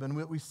Jacob. And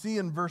what we see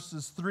in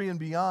verses 3 and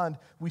beyond,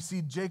 we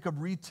see Jacob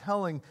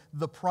retelling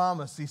the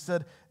promise. He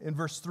said in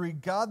verse 3,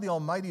 God the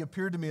Almighty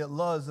appeared to me at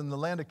Luz in the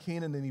land of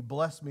Canaan, and he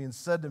blessed me and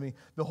said to me,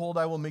 behold,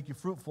 I will make you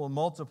fruitful and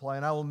multiply,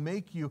 and I will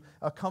make you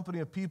a company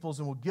of peoples,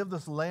 and will give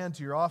this land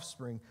to your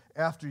offspring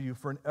after you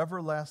for an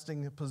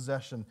everlasting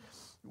possession.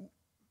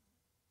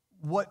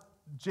 What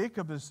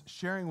Jacob is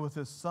sharing with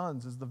his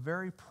sons is the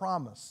very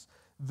promise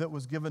that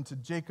was given to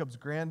Jacob's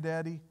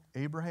granddaddy,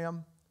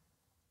 Abraham,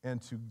 and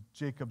to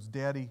Jacob's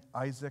daddy,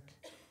 Isaac,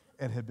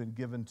 and had been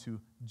given to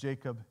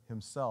Jacob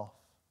himself.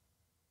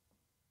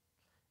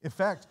 In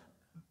fact,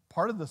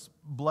 part of this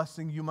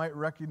blessing you might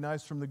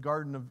recognize from the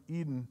Garden of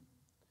Eden.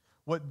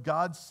 What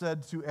God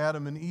said to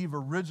Adam and Eve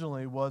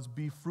originally was,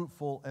 be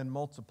fruitful and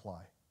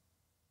multiply.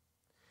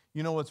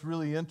 You know what's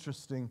really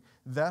interesting?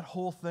 That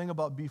whole thing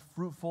about be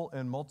fruitful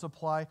and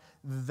multiply,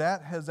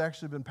 that has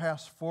actually been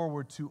passed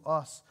forward to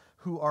us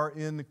who are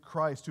in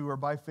Christ, who are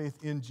by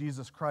faith in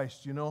Jesus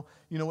Christ. You know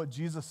what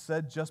Jesus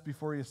said just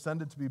before he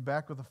ascended to be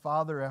back with the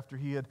Father after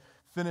he had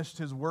finished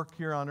his work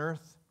here on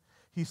earth?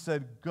 He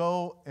said,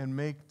 go and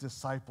make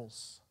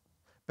disciples.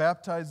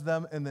 Baptize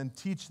them and then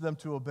teach them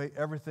to obey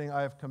everything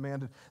I have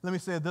commanded. Let me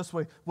say it this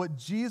way. What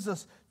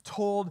Jesus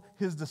told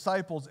his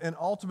disciples, and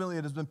ultimately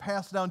it has been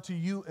passed down to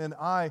you and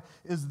I,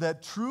 is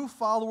that true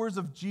followers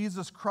of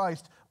Jesus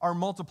Christ are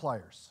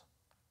multipliers.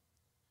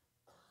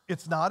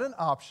 It's not an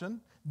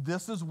option.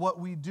 This is what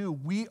we do.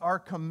 We are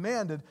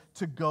commanded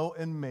to go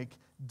and make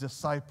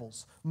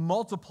disciples.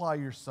 Multiply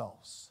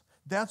yourselves.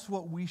 That's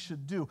what we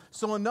should do.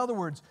 So in other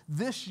words,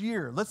 this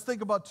year, let's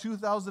think about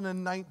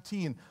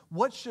 2019.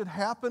 What should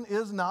happen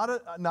is not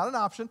an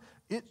option.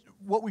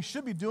 What we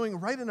should be doing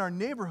right in our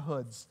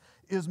neighborhoods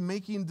is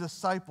making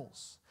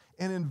disciples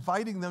and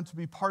inviting them to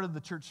be part of the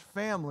church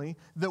family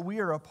that we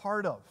are a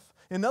part of.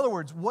 In other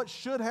words, what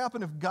should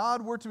happen if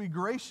God were to be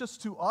gracious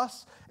to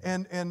us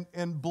and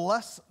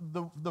bless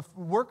the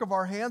work of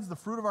our hands, the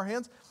fruit of our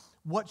hands?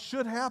 What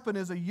should happen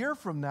is a year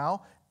from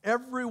now,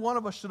 every one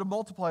of us should have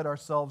multiplied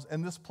ourselves,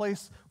 and this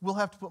place will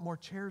have to put more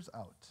chairs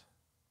out.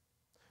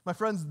 My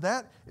friends,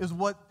 that is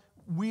what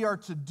we are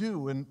to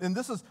do. And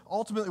this is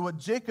ultimately what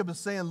Jacob is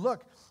saying.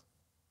 Look,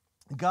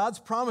 God's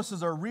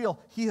promises are real.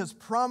 He has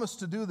promised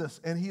to do this,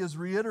 and he is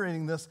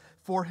reiterating this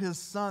for his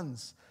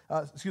sons.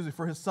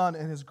 For his son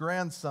and his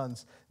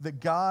grandsons, that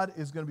God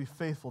is going to be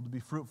faithful to be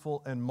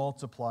fruitful and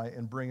multiply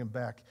and bring him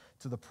back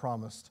to the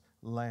promised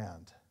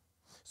land.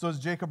 So as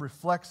Jacob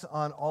reflects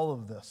on all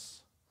of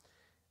this,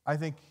 I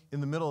think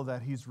in the middle of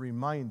that, he's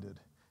reminded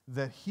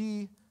that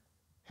he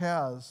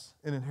has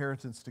an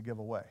inheritance to give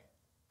away.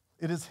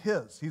 It is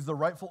his. He's the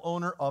rightful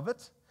owner of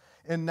it,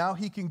 and now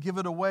he can give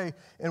it away.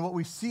 And what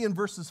we see in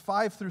verses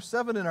 5 through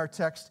 7 in our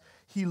text,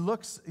 he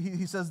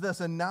says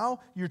this, and now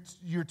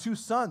your two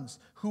sons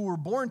who were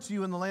born to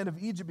you in the land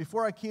of Egypt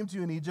before I came to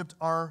you in Egypt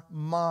are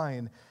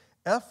mine.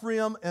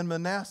 Ephraim and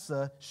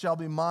Manasseh shall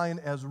be mine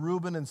as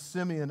Reuben and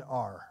Simeon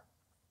are.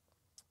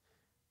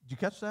 Did you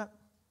catch that?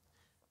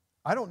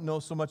 I don't know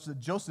so much that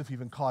Joseph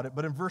even caught it,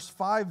 but in verse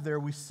 5 there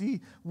we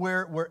see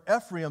where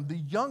Ephraim, the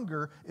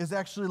younger, is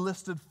actually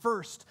listed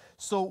first.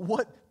 So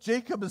what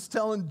Jacob is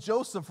telling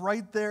Joseph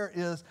right there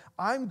is,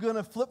 I'm going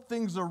to flip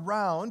things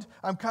around.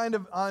 I'm kind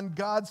of on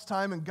God's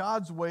time and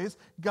God's ways.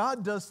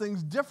 God does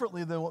things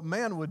differently than what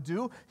man would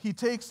do. He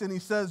takes and he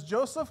says,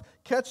 Joseph,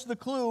 catch the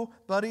clue,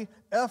 buddy.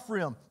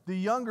 Ephraim, the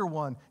younger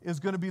one,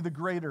 is going to be the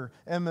greater,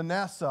 and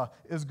Manasseh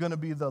is going to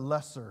be the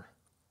lesser.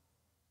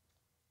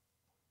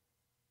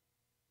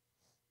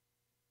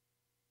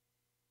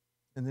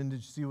 And then did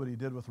you see what he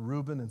did with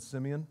Reuben and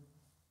Simeon?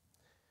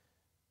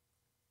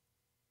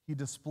 He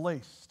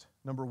displaced,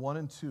 number 1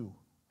 and 2,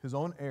 his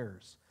own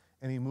heirs,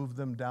 and he moved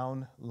them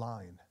down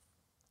line.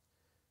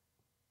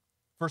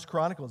 First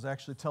Chronicles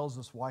actually tells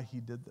us why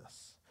he did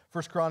this.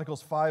 First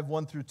Chronicles 5,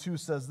 1 through 2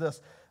 says this,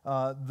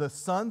 the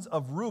sons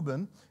of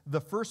Reuben, the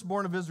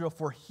firstborn of Israel,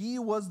 for he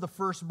was the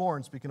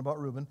firstborn, speaking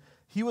about Reuben,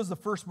 he was the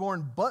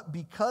firstborn, but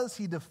because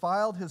he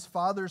defiled his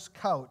father's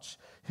couch,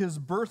 his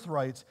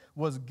birthright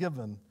was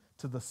given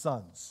to the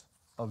sons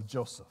of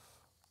Joseph.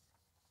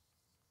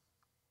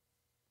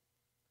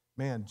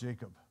 Man,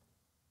 Jacob,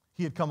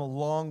 he had come a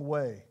long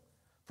way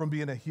from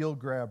being a heel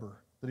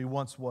grabber that he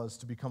once was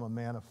to become a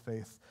man of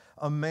faith,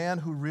 a man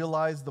who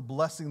realized the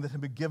blessing that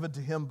had been given to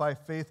him by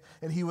faith,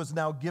 and he was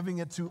now giving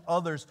it to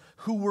others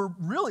who were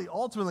really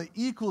ultimately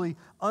equally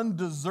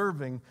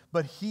undeserving,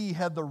 but he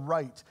had the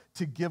right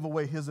to give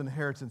away his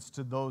inheritance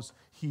to those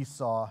he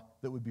saw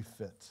that would be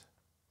fit.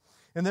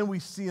 And then we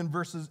see in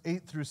verses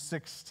 8 through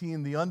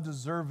 16, the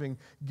undeserving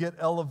get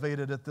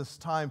elevated at this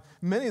time.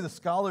 Many of the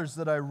scholars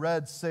that I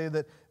read say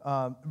that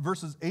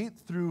verses 8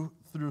 through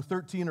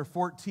 13 or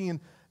 14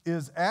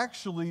 is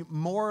actually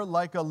more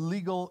like a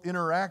legal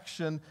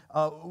interaction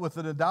with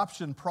an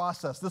adoption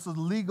process. This is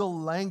legal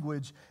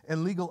language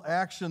and legal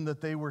action that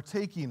they were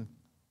taking.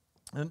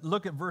 And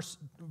look at verse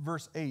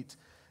 8.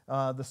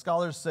 The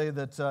scholars say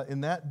that in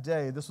that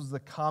day, this was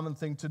the common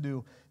thing to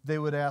do. They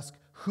would ask,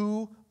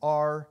 who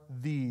are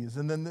these?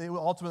 And then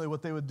ultimately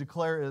what they would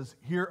declare is,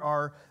 here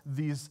are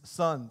these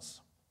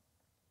sons.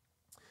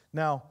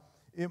 Now,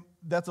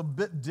 that's a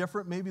bit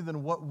different maybe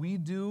than what we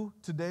do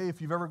today. If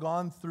you've ever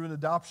gone through an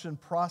adoption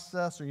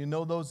process or you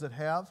know those that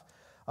have,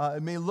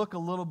 it may look a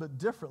little bit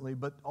differently,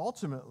 but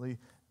ultimately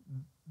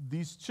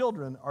these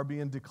children are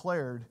being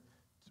declared,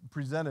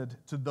 presented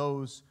to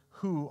those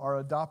who are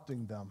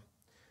adopting them.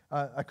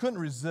 I couldn't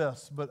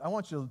resist, but I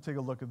want you to take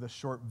a look at this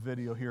short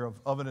video here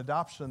of an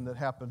adoption that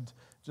happened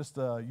just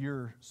a year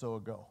or so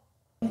ago.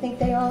 You think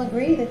they all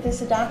agree that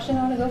this adoption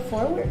ought to go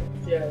forward?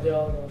 Yeah, they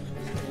all love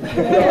them.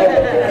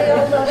 They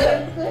all love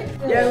them?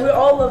 Good. Yeah, we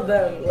all love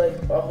them.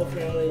 Like, our whole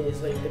family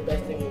is like the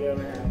best thing we've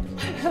ever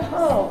had.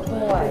 Oh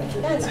boy,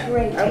 that's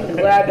great. I'm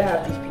glad to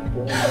have these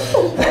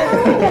people.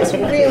 That's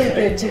really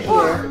good to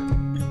hear.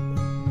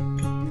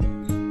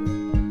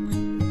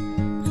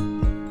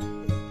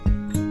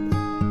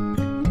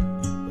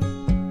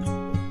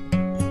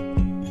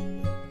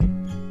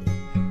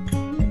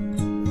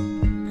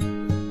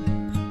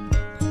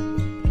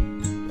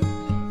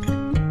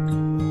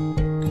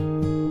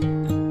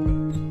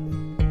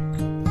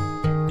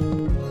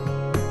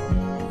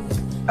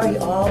 Are you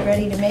all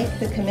ready to make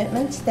the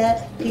commitments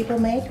that people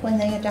make when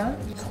they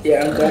adopt?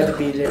 Yeah, I'm glad to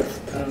be there.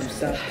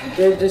 So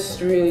they're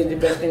just really the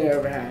best thing I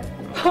ever had.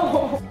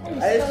 Oh,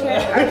 I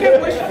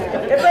can't wish,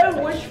 if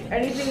I wish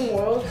anything in the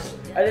world,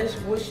 I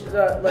just wish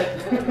that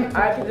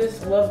I could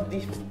just love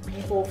these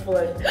people for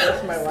like the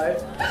rest of my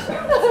life.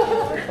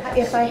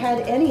 If I had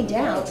any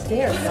doubts,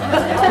 they're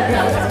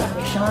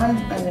gone. Sean,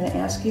 I'm going to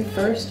ask you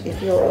first if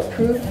you'll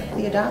approve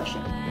the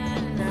adoption.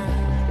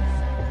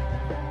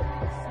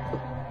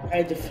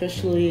 I'd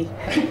officially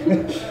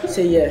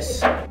say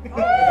yes. Right.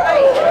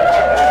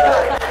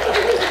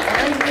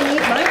 And we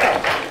meet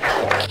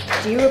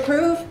Michael. Do you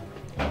approve?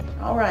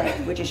 All right.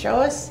 Would you show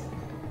us?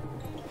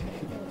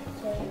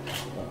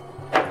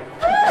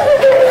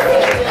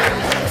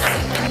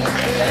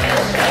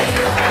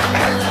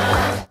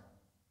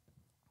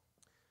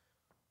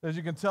 As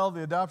you can tell,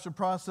 the adoption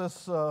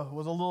process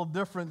was a little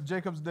different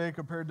Jacob's day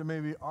compared to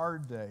maybe our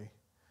day.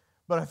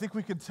 But I think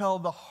we could tell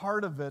the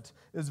heart of it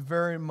is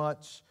very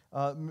much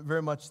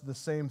the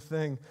same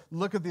thing.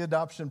 Look at the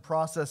adoption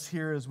process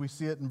here as we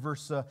see it in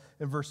verse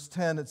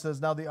 10. It says,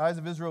 now the eyes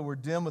of Israel were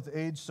dim with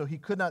age, so he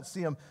could not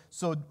see him.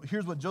 So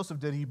here's what Joseph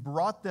did. He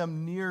brought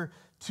them near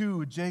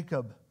to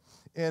Jacob,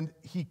 and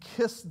he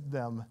kissed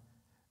them,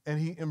 and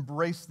he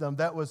embraced them.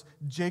 That was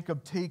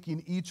Jacob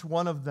taking each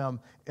one of them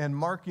and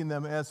marking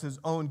them as his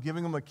own,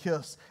 giving them a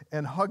kiss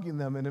and hugging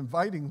them and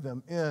inviting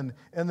them in.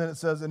 And then it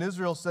says, and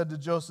Israel said to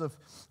Joseph,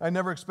 I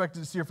never expected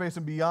to see your face,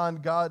 and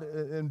beyond God,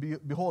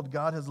 behold,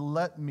 God has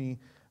let me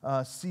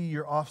see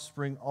your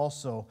offspring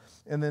also.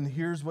 And then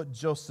here's what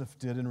Joseph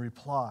did in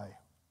reply.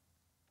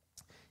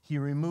 He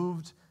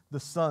removed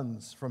the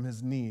sons from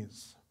his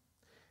knees.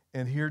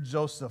 And here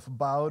Joseph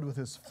bowed with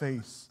his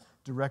face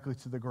directly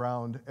to the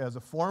ground as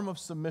a form of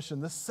submission.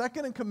 The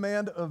second in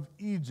command of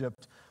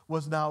Egypt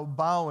was now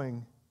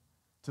bowing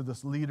to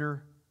this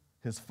leader,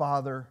 his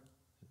father,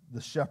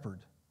 the shepherd.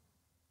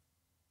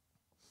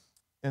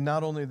 And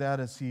not only that,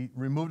 as he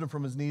removed him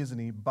from his knees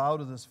and he bowed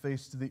with his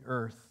face to the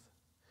earth,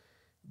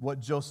 what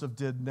Joseph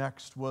did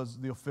next was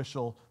the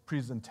official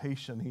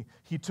presentation.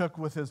 He took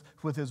with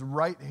his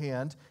right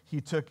hand,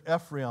 he took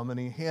Ephraim and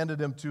he handed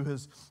him to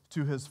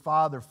his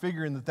father,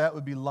 figuring that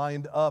would be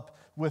lined up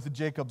with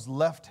Jacob's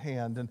left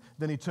hand. And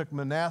then he took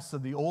Manasseh,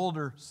 the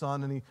older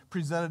son, and he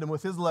presented him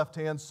with his left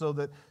hand so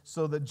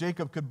that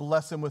Jacob could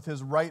bless him with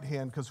his right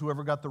hand, because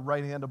whoever got the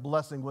right hand of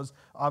blessing was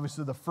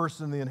obviously the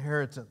first in the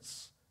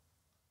inheritance.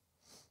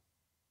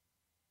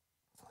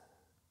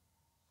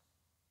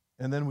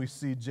 And then we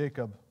see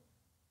Jacob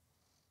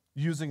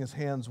using his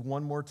hands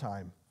one more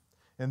time.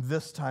 And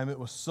this time it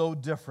was so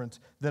different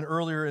than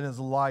earlier in his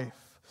life.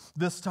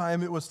 This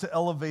time it was to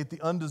elevate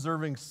the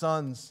undeserving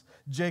sons.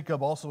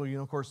 Jacob, also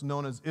of course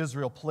known as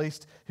Israel,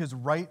 placed his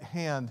right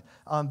hand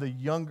on the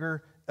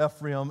younger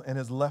Ephraim and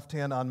his left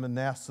hand on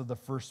Manasseh, the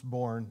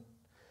firstborn,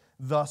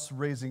 thus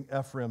raising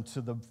Ephraim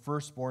to the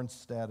firstborn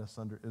status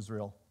under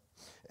Israel.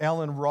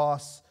 Alan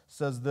Ross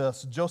says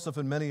this: Joseph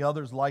and many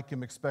others like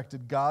him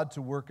expected God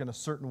to work in a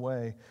certain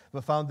way,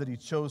 but found that he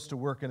chose to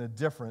work in a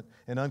different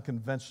and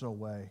unconventional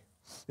way.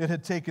 It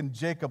had taken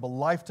Jacob a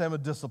lifetime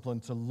of discipline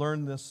to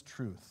learn this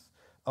truth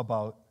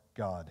about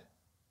God.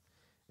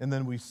 And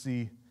then we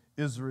see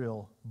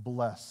Israel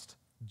blessed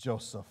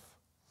Joseph.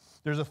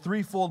 There's a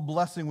threefold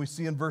blessing we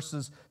see in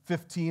verses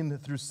 15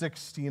 through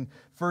 16.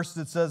 First,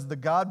 it says, "The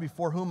God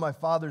before whom my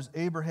fathers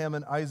Abraham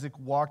and Isaac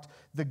walked,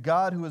 the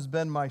God who has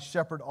been my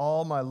shepherd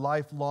all my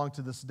life long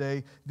to this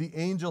day, the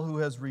angel who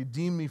has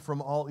redeemed me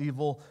from all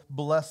evil,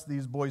 bless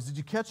these boys." Did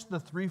you catch the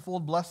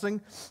threefold blessing?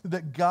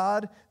 That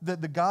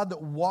the God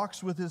that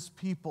walks with his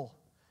people.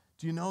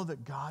 Do you know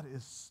that God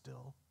is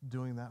still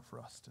doing that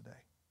for us today?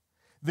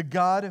 The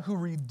God who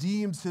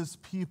redeems his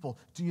people.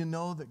 Do you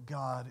know that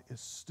God is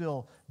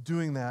still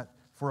doing that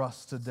for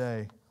us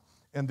today?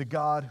 And the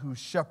God who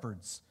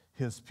shepherds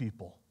his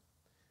people.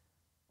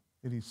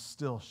 And he's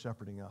still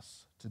shepherding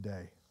us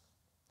today.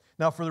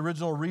 Now, for the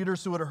original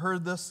readers who would have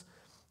heard this,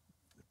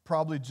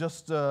 probably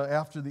just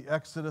after the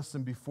Exodus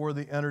and before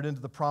they entered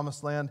into the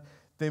promised land,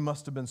 they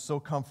must have been so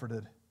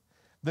comforted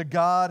that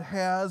God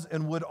has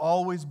and would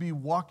always be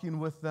walking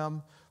with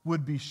them,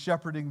 would be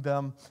shepherding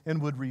them,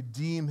 and would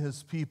redeem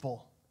his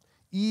people.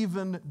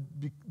 Even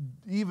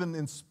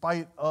in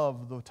spite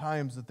of the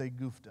times that they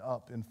goofed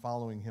up in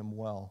following him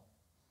well.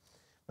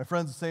 My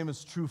friends, the same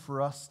is true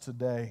for us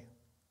today.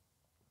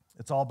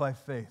 It's all by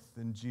faith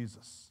in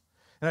Jesus.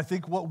 And I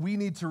think what we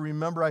need to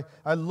remember,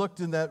 I looked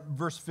in that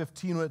verse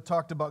 15 when it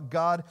talked about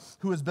God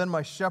who has been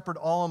my shepherd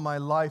all of my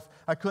life.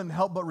 I couldn't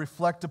help but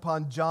reflect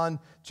upon John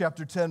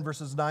chapter 10,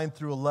 verses 9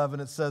 through 11.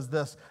 It says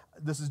this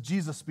is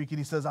Jesus speaking.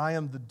 He says, "I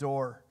am the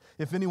door.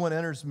 If anyone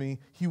enters me,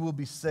 he will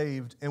be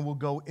saved and will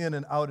go in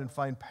and out and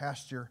find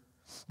pasture.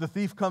 The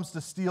thief comes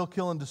to steal,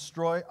 kill, and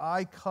destroy.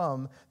 I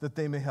come that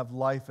they may have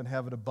life and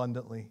have it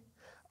abundantly.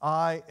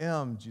 I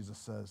am," Jesus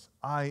says,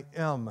 "I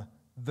am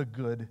the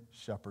good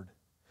shepherd.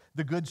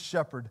 The good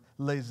shepherd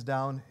lays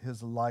down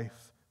his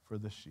life for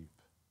the sheep."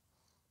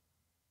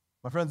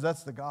 My friends,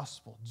 that's the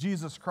gospel.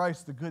 Jesus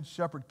Christ, the good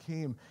shepherd,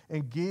 came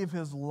and gave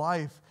his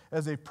life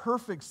as a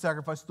perfect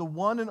sacrifice, the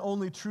one and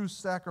only true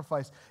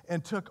sacrifice,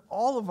 and took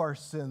all of our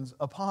sins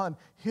upon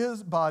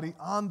his body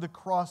on the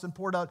cross and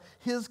poured out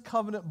his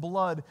covenant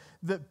blood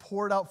that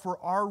poured out for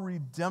our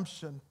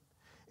redemption.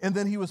 And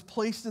then he was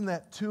placed in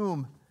that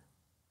tomb.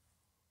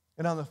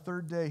 And on the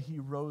third day, he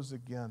rose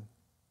again.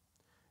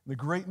 And the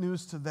great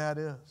news to that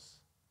is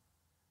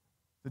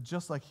that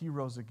just like he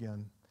rose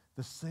again,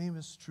 the same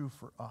is true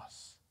for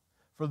us.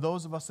 For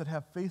those of us that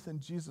have faith in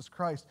Jesus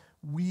Christ,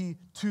 we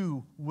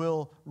too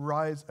will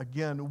rise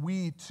again.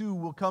 We too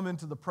will come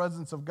into the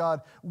presence of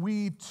God.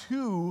 We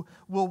too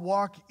will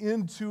walk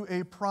into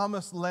a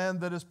promised land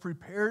that is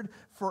prepared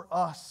for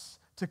us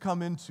to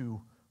come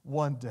into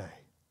one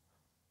day.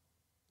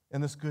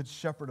 And this good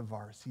shepherd of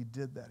ours, he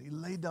did that. He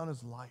laid down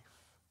his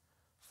life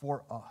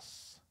for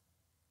us,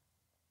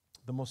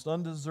 the most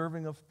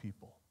undeserving of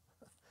people,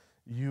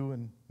 you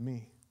and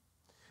me.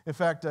 In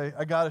fact,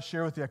 I got to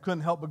share with you, I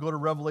couldn't help but go to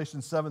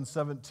Revelation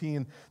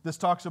 7:17. This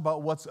talks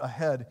about what's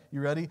ahead. You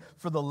ready?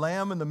 "For the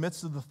Lamb in the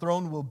midst of the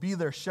throne will be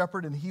their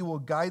shepherd, and he will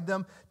guide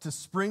them to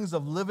springs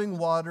of living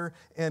water,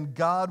 and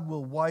God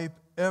will wipe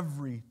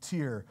every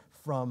tear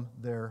from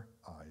their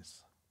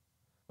eyes."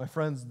 My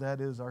friends, that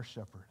is our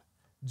shepherd,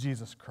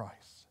 Jesus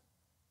Christ.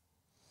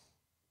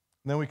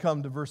 And then we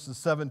come to verses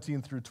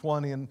 17 through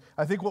 20, and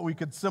I think what we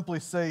could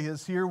simply say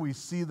is here we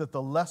see that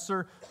the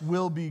lesser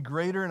will be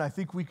greater, and I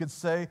think we could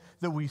say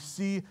that we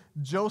see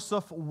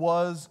Joseph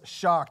was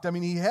shocked. I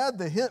mean, he had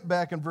the hint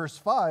back in verse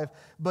 5,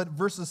 but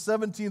verses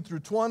 17 through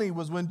 20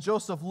 was when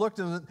Joseph looked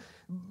and said,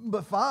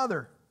 "But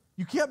Father,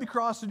 you can't be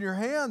crossing your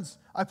hands.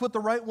 I put the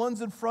right ones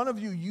in front of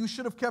you. You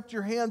should have kept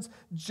your hands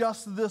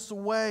just this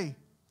way."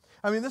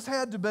 I mean, this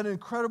had to have been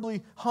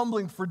incredibly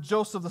humbling for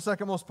Joseph, the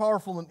second most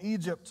powerful in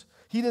Egypt.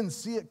 He didn't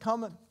see it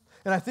coming.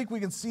 And I think we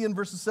can see in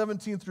verses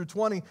 17 through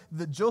 20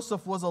 that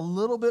Joseph was a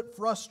little bit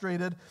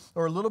frustrated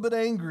or a little bit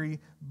angry,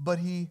 but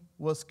he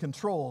was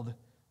controlled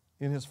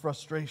in his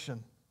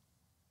frustration.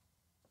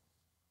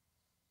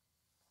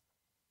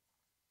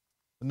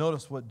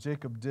 Notice what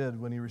Jacob did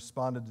when he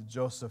responded to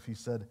Joseph. He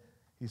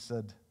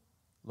said,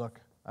 look,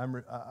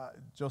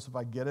 Joseph,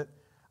 I get it,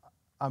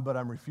 but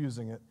I'm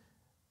refusing it.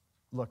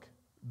 Look,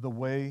 the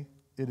way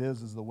it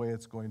is the way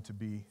it's going to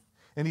be.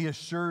 And he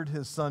assured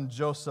his son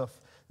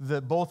Joseph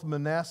that both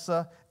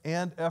Manasseh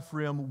and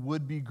Ephraim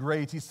would be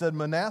great. He said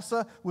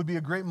Manasseh would be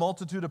a great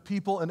multitude of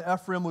people, and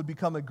Ephraim would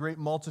become a great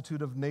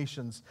multitude of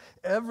nations.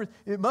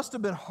 It must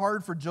have been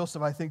hard for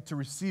Joseph, I think, to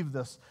receive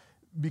this,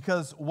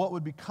 because what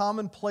would be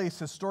commonplace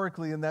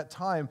historically in that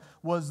time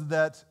was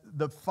that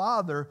the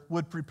father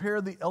would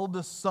prepare the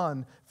eldest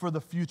son for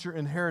the future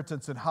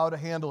inheritance and how to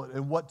handle it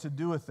and what to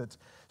do with it.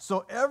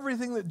 So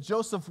everything that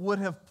Joseph would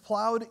have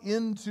plowed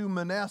into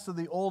Manasseh,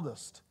 the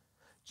oldest,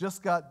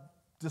 just got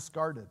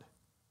discarded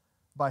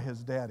by his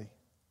daddy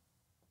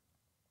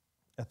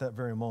at that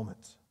very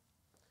moment.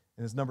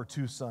 And his number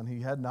 2 son,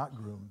 he had not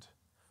groomed,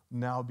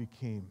 now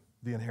became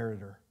the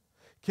inheritor.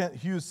 Kent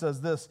Hughes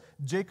says this,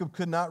 Jacob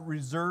could not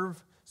reverse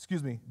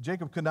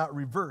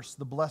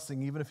the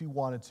blessing even if he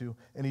wanted to,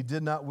 and he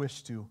did not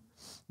wish to,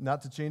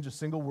 not to change a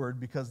single word,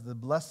 because the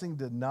blessing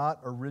did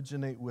not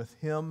originate with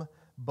him,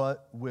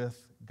 but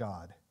with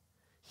God.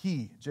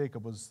 He,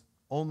 Jacob, was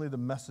only the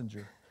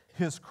messenger.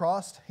 His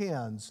crossed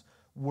hands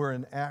were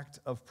an act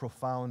of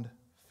profound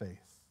faith.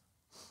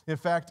 In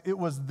fact, it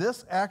was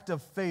this act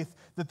of faith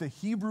that the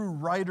Hebrew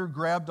writer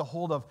grabbed a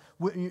hold of.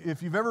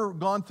 If you've ever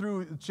gone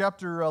through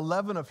chapter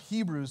 11 of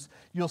Hebrews,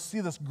 you'll see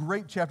this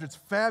great chapter. It's a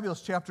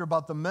fabulous chapter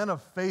about the men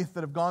of faith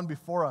that have gone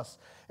before us.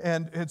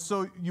 And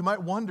so you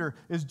might wonder,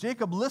 is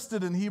Jacob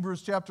listed in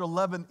Hebrews chapter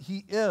 11?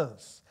 He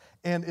is.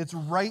 And it's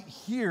right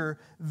here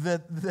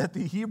that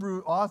the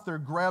Hebrew author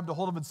grabbed a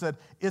hold of and said,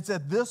 it's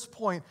at this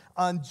point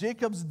on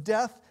Jacob's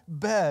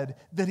deathbed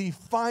that he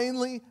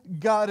finally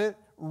got it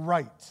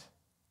right.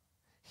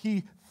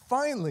 He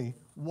finally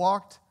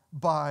walked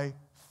by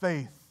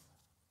faith.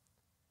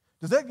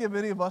 Does that give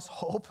any of us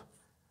hope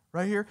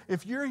right here?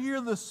 If you're here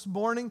this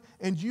morning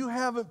and you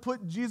haven't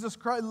allowed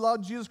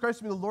Jesus Christ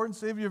to be the Lord and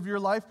Savior of your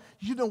life,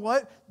 you know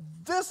what?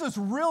 This is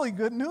really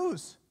good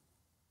news.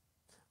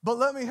 But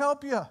let me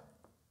help you.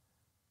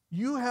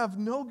 You have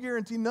no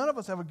guarantee, none of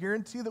us have a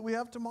guarantee that we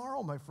have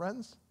tomorrow, my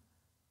friends.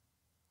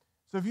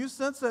 So if you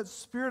sense that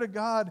Spirit of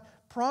God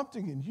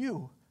prompting in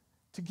you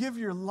to give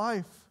your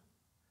life,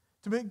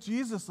 to make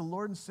Jesus the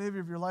Lord and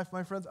Savior of your life,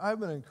 my friends, I'm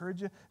going to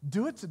encourage you,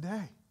 do it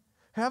today.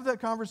 Have that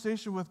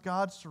conversation with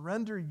God.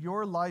 Surrender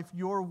your life,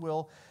 your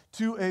will,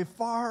 to a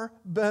far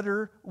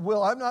better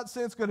will. I'm not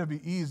saying it's going to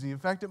be easy. In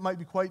fact, it might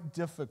be quite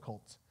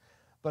difficult.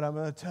 But I'm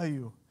going to tell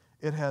you,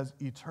 it has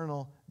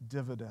eternal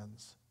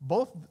dividends,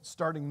 both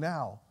starting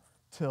now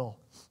till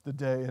the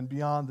day and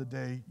beyond the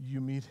day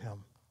you meet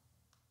Him.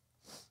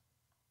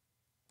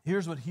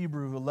 Here's what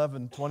Hebrews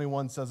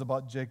 11:21 says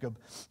about Jacob.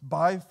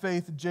 By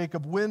faith,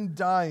 Jacob, when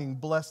dying,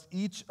 blessed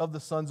each of the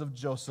sons of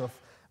Joseph,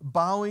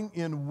 bowing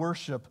in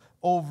worship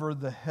over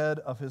the head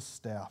of his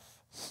staff.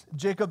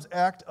 Jacob's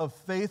act of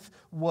faith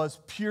was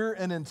pure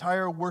and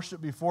entire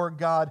worship before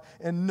God.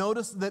 And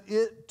notice that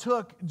it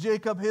took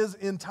Jacob his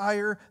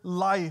entire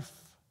life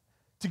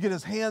to get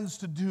his hands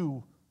to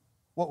do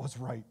what was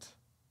right.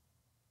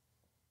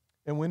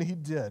 And when he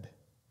did,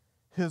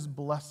 his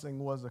blessing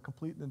was a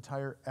complete and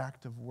entire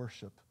act of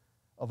worship,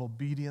 of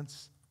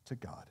obedience to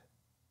God.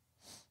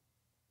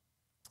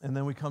 And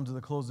then we come to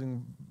the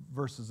closing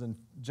verses in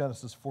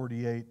Genesis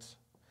 48.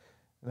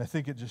 And I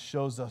think it just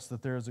shows us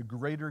that there is a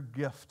greater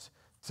gift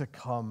to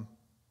come.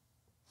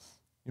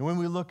 And when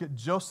we look at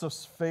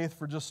Joseph's faith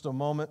for just a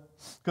moment,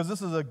 because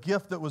this is a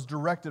gift that was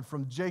directed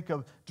from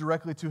Jacob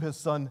directly to his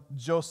son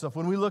Joseph.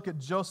 When we look at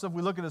Joseph,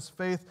 we look at his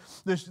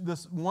faith.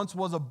 This once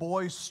was a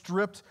boy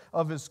stripped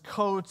of his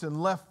coat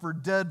and left for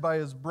dead by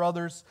his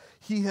brothers.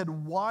 He had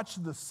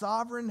watched the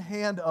sovereign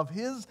hand of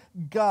his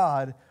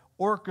God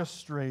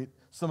orchestrate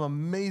some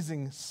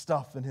amazing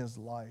stuff in his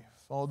life.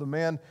 Oh, the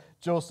man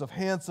Joseph,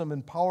 handsome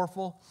and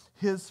powerful,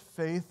 his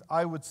faith,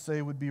 I would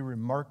say, would be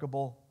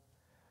remarkable.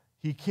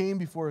 He came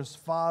before his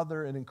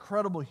father in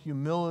incredible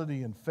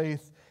humility and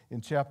faith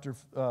in chapter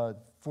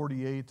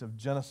 48 of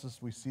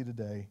Genesis we see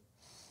today.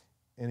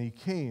 And he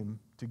came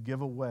to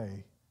give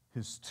away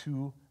his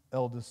 2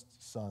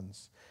 eldest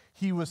sons.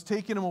 He was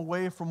taking them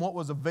away from what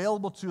was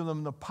available to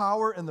them, the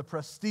power and the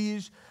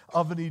prestige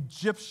of an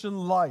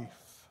Egyptian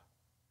life,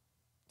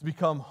 to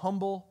become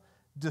humble,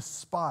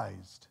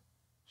 despised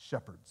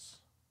shepherds.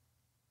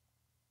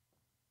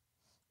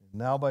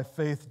 Now by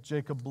faith,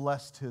 Jacob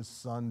blessed his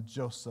son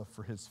Joseph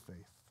for his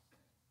faith.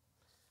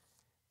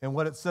 And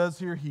what it says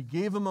here, he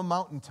gave him a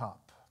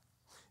mountaintop.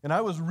 And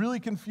I was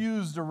really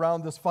confused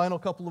around this final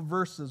couple of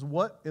verses.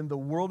 What in the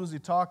world is he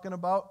talking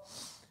about?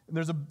 And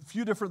there's a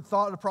few different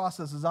thought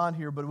processes on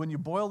here, but when you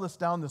boil this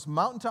down, this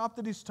mountaintop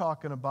that he's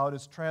talking about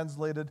is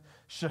translated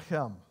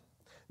Shechem.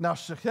 Now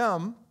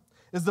Shechem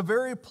is the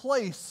very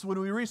place, when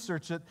we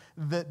research it,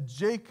 that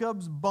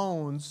Jacob's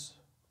bones,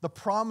 the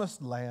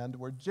promised land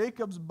where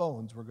Jacob's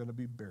bones were going to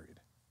be buried.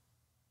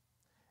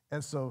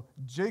 And so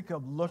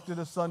Jacob looked at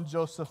his son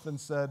Joseph and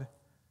said,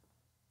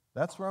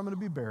 that's where I'm going to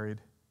be buried.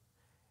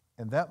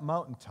 And that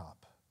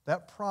mountaintop,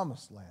 that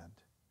promised land,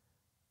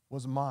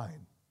 was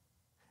mine,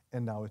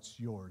 and now it's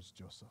yours,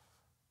 Joseph.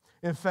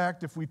 In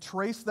fact, if we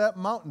trace that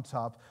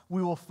mountaintop,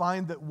 we will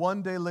find that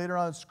one day later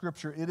on in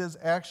Scripture, it is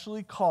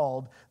actually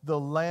called the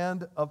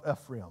land of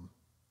Ephraim,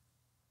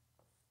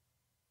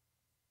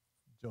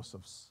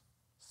 Joseph's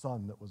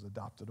son that was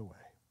adopted away.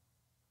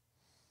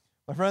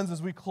 My friends,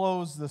 as we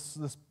close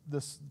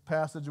this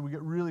passage and we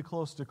get really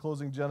close to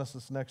closing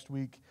Genesis next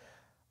week,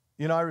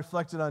 I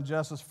reflected on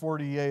Genesis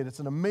 48. It's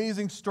an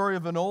amazing story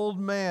of an old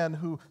man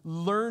who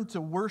learned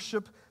to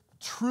worship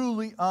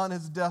truly on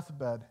his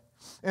deathbed.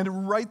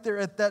 And right there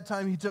at that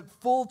time, he took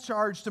full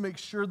charge to make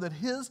sure that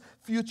his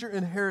future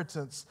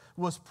inheritance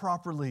was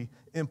properly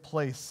in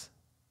place.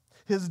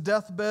 His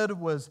deathbed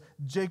was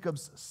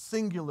Jacob's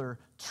singular,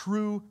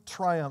 true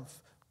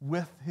triumph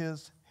with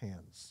his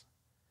hands.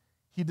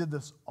 He did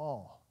this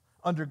all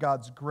under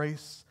God's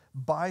grace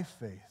by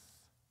faith,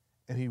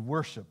 and he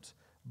worshiped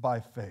by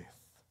faith.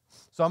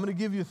 So I'm going to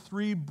give you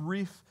 3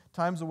 brief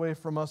times away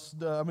from us.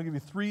 I'm going to give you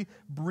 3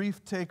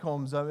 brief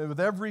take-homes. With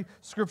every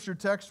scripture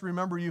text,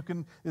 remember,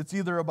 it's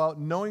either about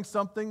knowing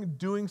something,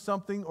 doing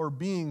something, or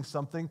being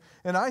something.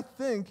 And I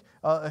think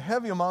a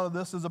heavy amount of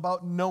this is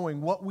about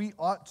knowing what we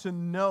ought to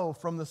know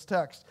from this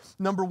text.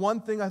 Number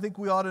 1 thing I think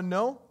we ought to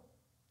know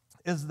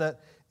is that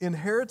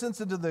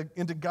inheritance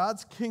into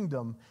God's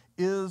kingdom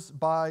is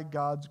by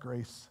God's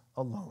grace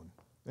alone.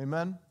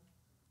 Amen?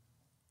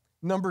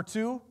 Number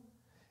 2,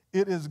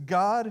 it is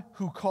God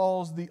who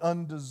calls the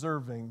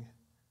undeserving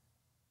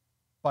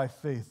by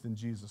faith in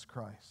Jesus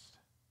Christ.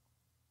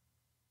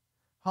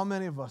 How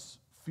many of us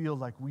feel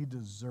like we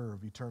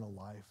deserve eternal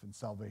life and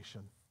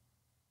salvation?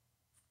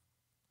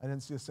 I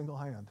didn't see a single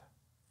hand.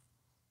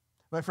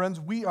 My friends,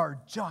 we are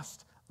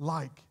just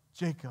like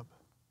Jacob.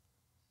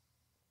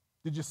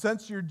 Did you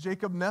sense your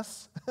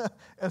Jacob-ness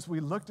as we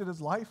looked at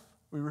his life?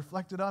 We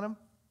reflected on him?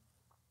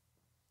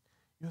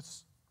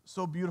 It's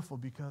so beautiful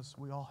because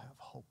we all have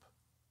hope.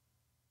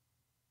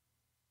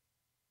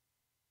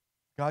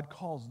 God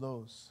calls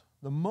those,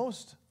 the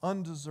most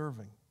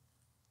undeserving,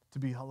 to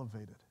be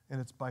elevated. And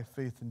it's by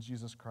faith in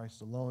Jesus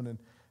Christ alone. And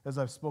as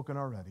I've spoken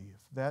already,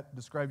 if that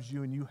describes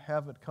you and you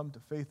haven't come to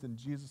faith in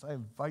Jesus, I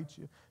invite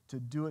you to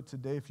do it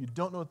today. If you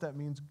don't know what that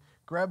means,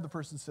 grab the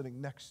person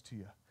sitting next to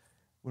you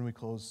when we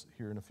close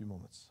here in a few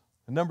moments.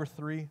 And number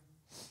 3,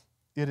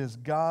 it is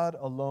God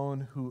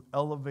alone who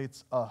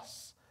elevates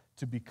us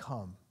to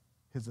become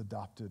his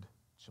adopted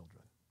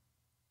children.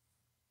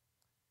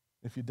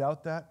 If you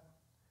doubt that,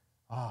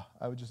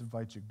 I would just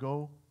invite you,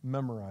 go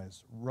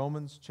memorize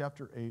Romans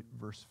chapter 8,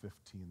 verse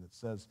 15 that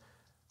says,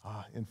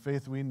 in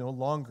faith we no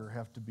longer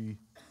have to be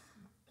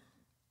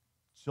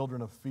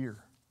children of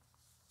fear,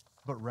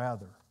 but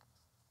rather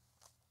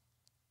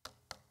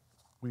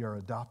we are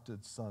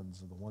adopted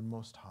sons of the One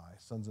Most High,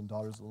 sons and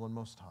daughters of the One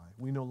Most High.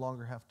 We no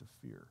longer have to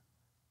fear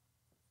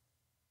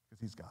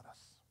because he's got us.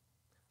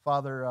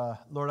 Father,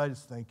 Lord, I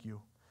just thank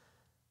you.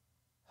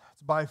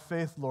 It's by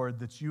faith, Lord,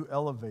 that you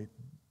elevate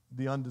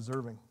the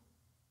undeserving.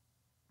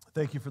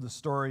 Thank you for the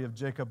story of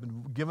Jacob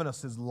and giving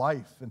us his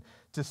life and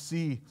to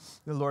see,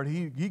 Lord,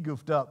 he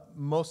goofed up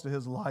most of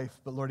his life,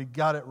 but Lord, he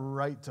got it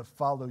right to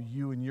follow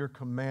you and your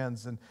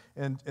commands and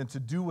to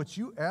do what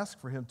you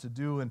ask for him to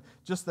do. And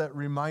just that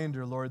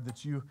reminder, Lord,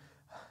 that you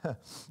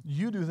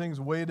do things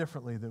way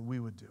differently than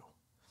we would do.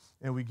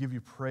 And we give you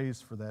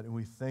praise for that, and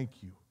we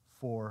thank you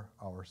for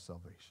our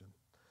salvation.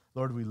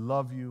 Lord, we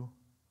love you.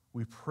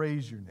 We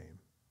praise your name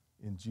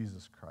in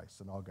Jesus Christ.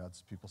 And all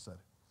God's people said,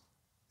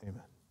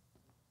 amen.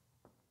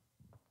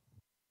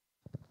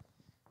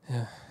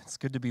 Yeah, it's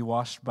good to be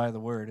washed by the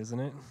word, isn't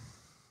it?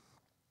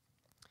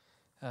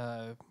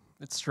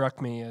 It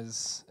struck me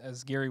as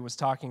Gary was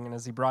talking and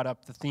as he brought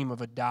up the theme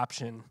of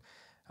adoption,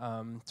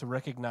 to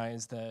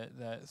recognize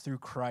that through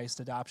Christ,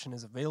 adoption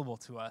is available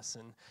to us.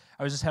 And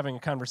I was just having a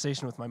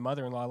conversation with my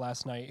mother-in-law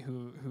last night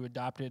who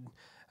adopted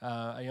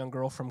a young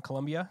girl from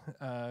Colombia,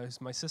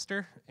 who's my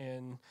sister.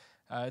 And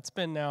it's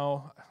been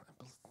now,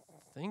 I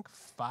think,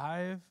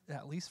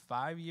 at least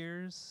 5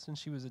 years since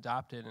she was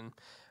adopted.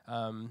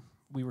 And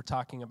we were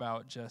talking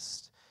about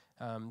just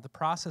the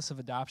process of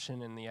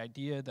adoption and the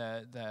idea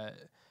that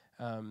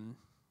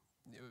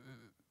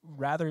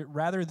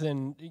rather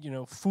than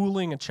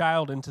fooling a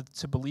child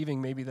into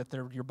believing maybe that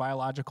they're your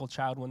biological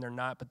child when they're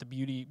not, but the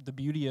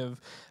beauty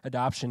of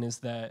adoption is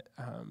that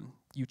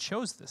you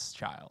chose this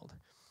child.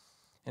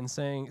 And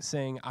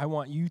saying, I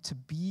want you to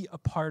be a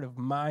part of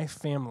my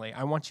family.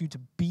 I want you to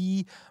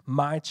be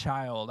my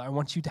child. I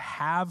want you to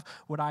have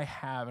what I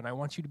have, and I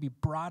want you to be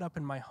brought up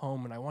in my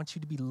home, and I want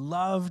you to be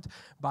loved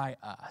by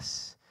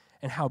us.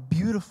 And how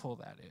beautiful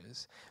that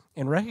is.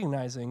 And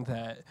recognizing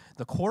that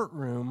the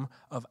courtroom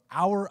of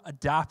our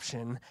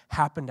adoption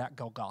happened at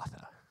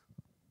Golgotha.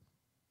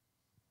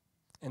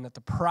 And that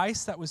the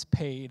price that was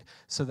paid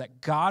so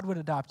that God would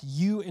adopt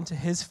you into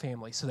his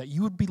family, so that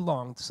you would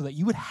belong, so that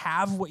you would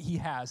have what he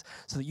has,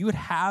 so that you would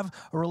have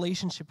a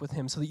relationship with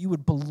him, so that you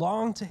would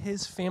belong to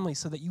his family,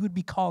 so that you would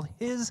be called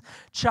his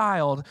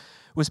child,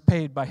 was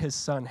paid by his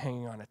son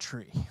hanging on a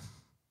tree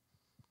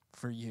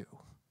for you.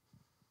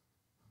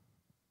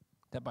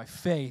 That by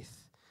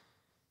faith,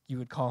 you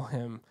would call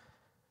him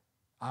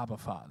Abba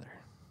Father.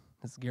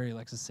 As Gary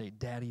likes to say,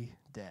 Daddy,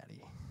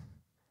 Daddy.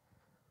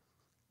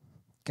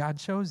 God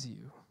chose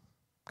you.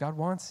 God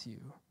wants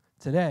you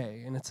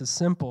today. And it's as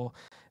simple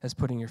as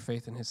putting your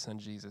faith in his son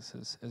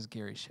Jesus, as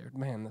Gary shared.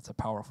 Man, that's a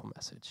powerful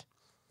message.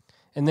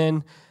 And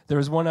then there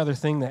was one other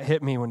thing that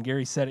hit me when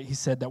Gary said it. He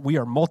said that we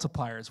are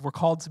multipliers. We're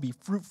called to be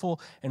fruitful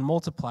and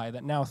multiply,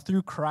 that now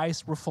through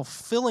Christ we're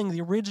fulfilling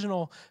the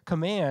original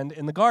command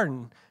in the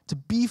garden to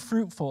be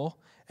fruitful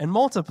and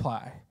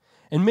multiply.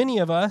 And many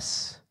of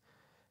us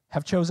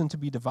have chosen to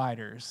be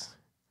dividers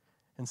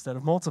instead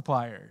of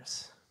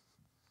multipliers.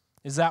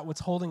 Is that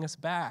what's holding us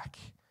back?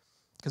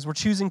 Because we're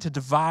choosing to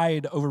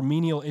divide over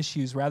menial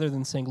issues rather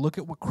than saying, look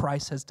at what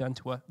Christ has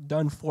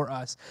done for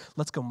us.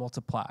 Let's go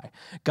multiply.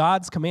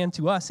 God's command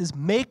to us is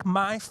make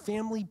my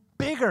family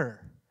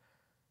bigger.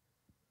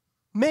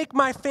 Make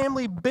my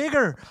family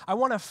bigger. I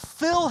want to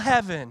fill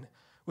heaven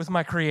with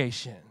my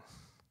creation.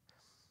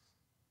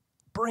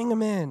 Bring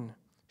them in.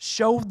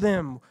 Show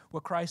them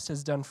what Christ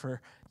has done for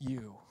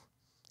you.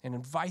 And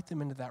invite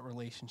them into that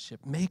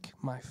relationship. Make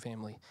my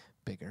family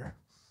bigger.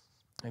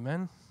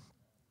 Amen?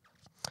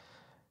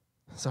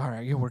 Sorry,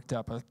 I get worked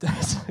up.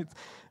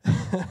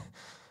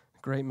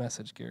 Great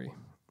message, Gary.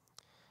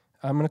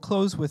 I'm going to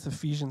close with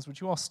Ephesians. Would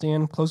you all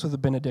stand? Close with a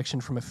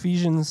benediction from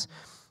Ephesians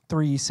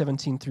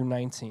 3:17 through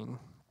 19.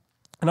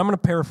 And I'm going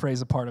to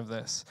paraphrase a part of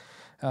this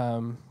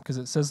because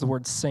it says the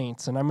word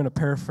saints, and I'm going to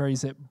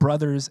paraphrase it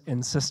brothers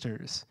and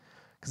sisters,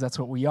 because that's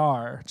what we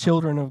are,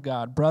 children of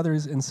God,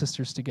 brothers and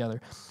sisters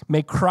together.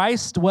 May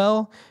Christ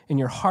dwell in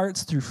your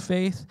hearts through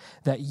faith,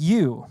 that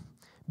you,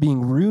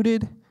 being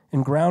rooted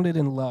and grounded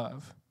in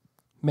love,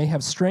 may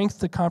have strength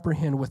to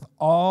comprehend with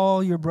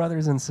all your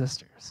brothers and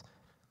sisters,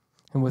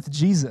 and with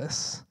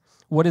Jesus,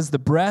 what is the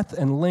breadth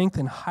and length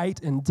and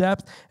height and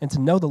depth, and to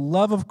know the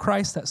love of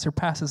Christ that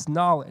surpasses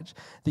knowledge,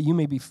 that you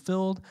may be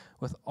filled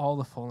with all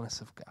the fullness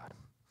of God.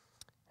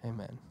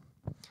 Amen.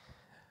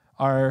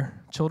 Our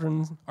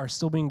children are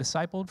still being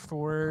discipled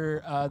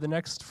for the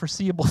next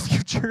foreseeable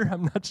future.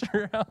 I'm not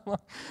sure how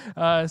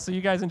long. So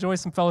you guys enjoy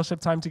some fellowship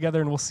time together,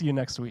 and we'll see you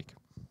next week.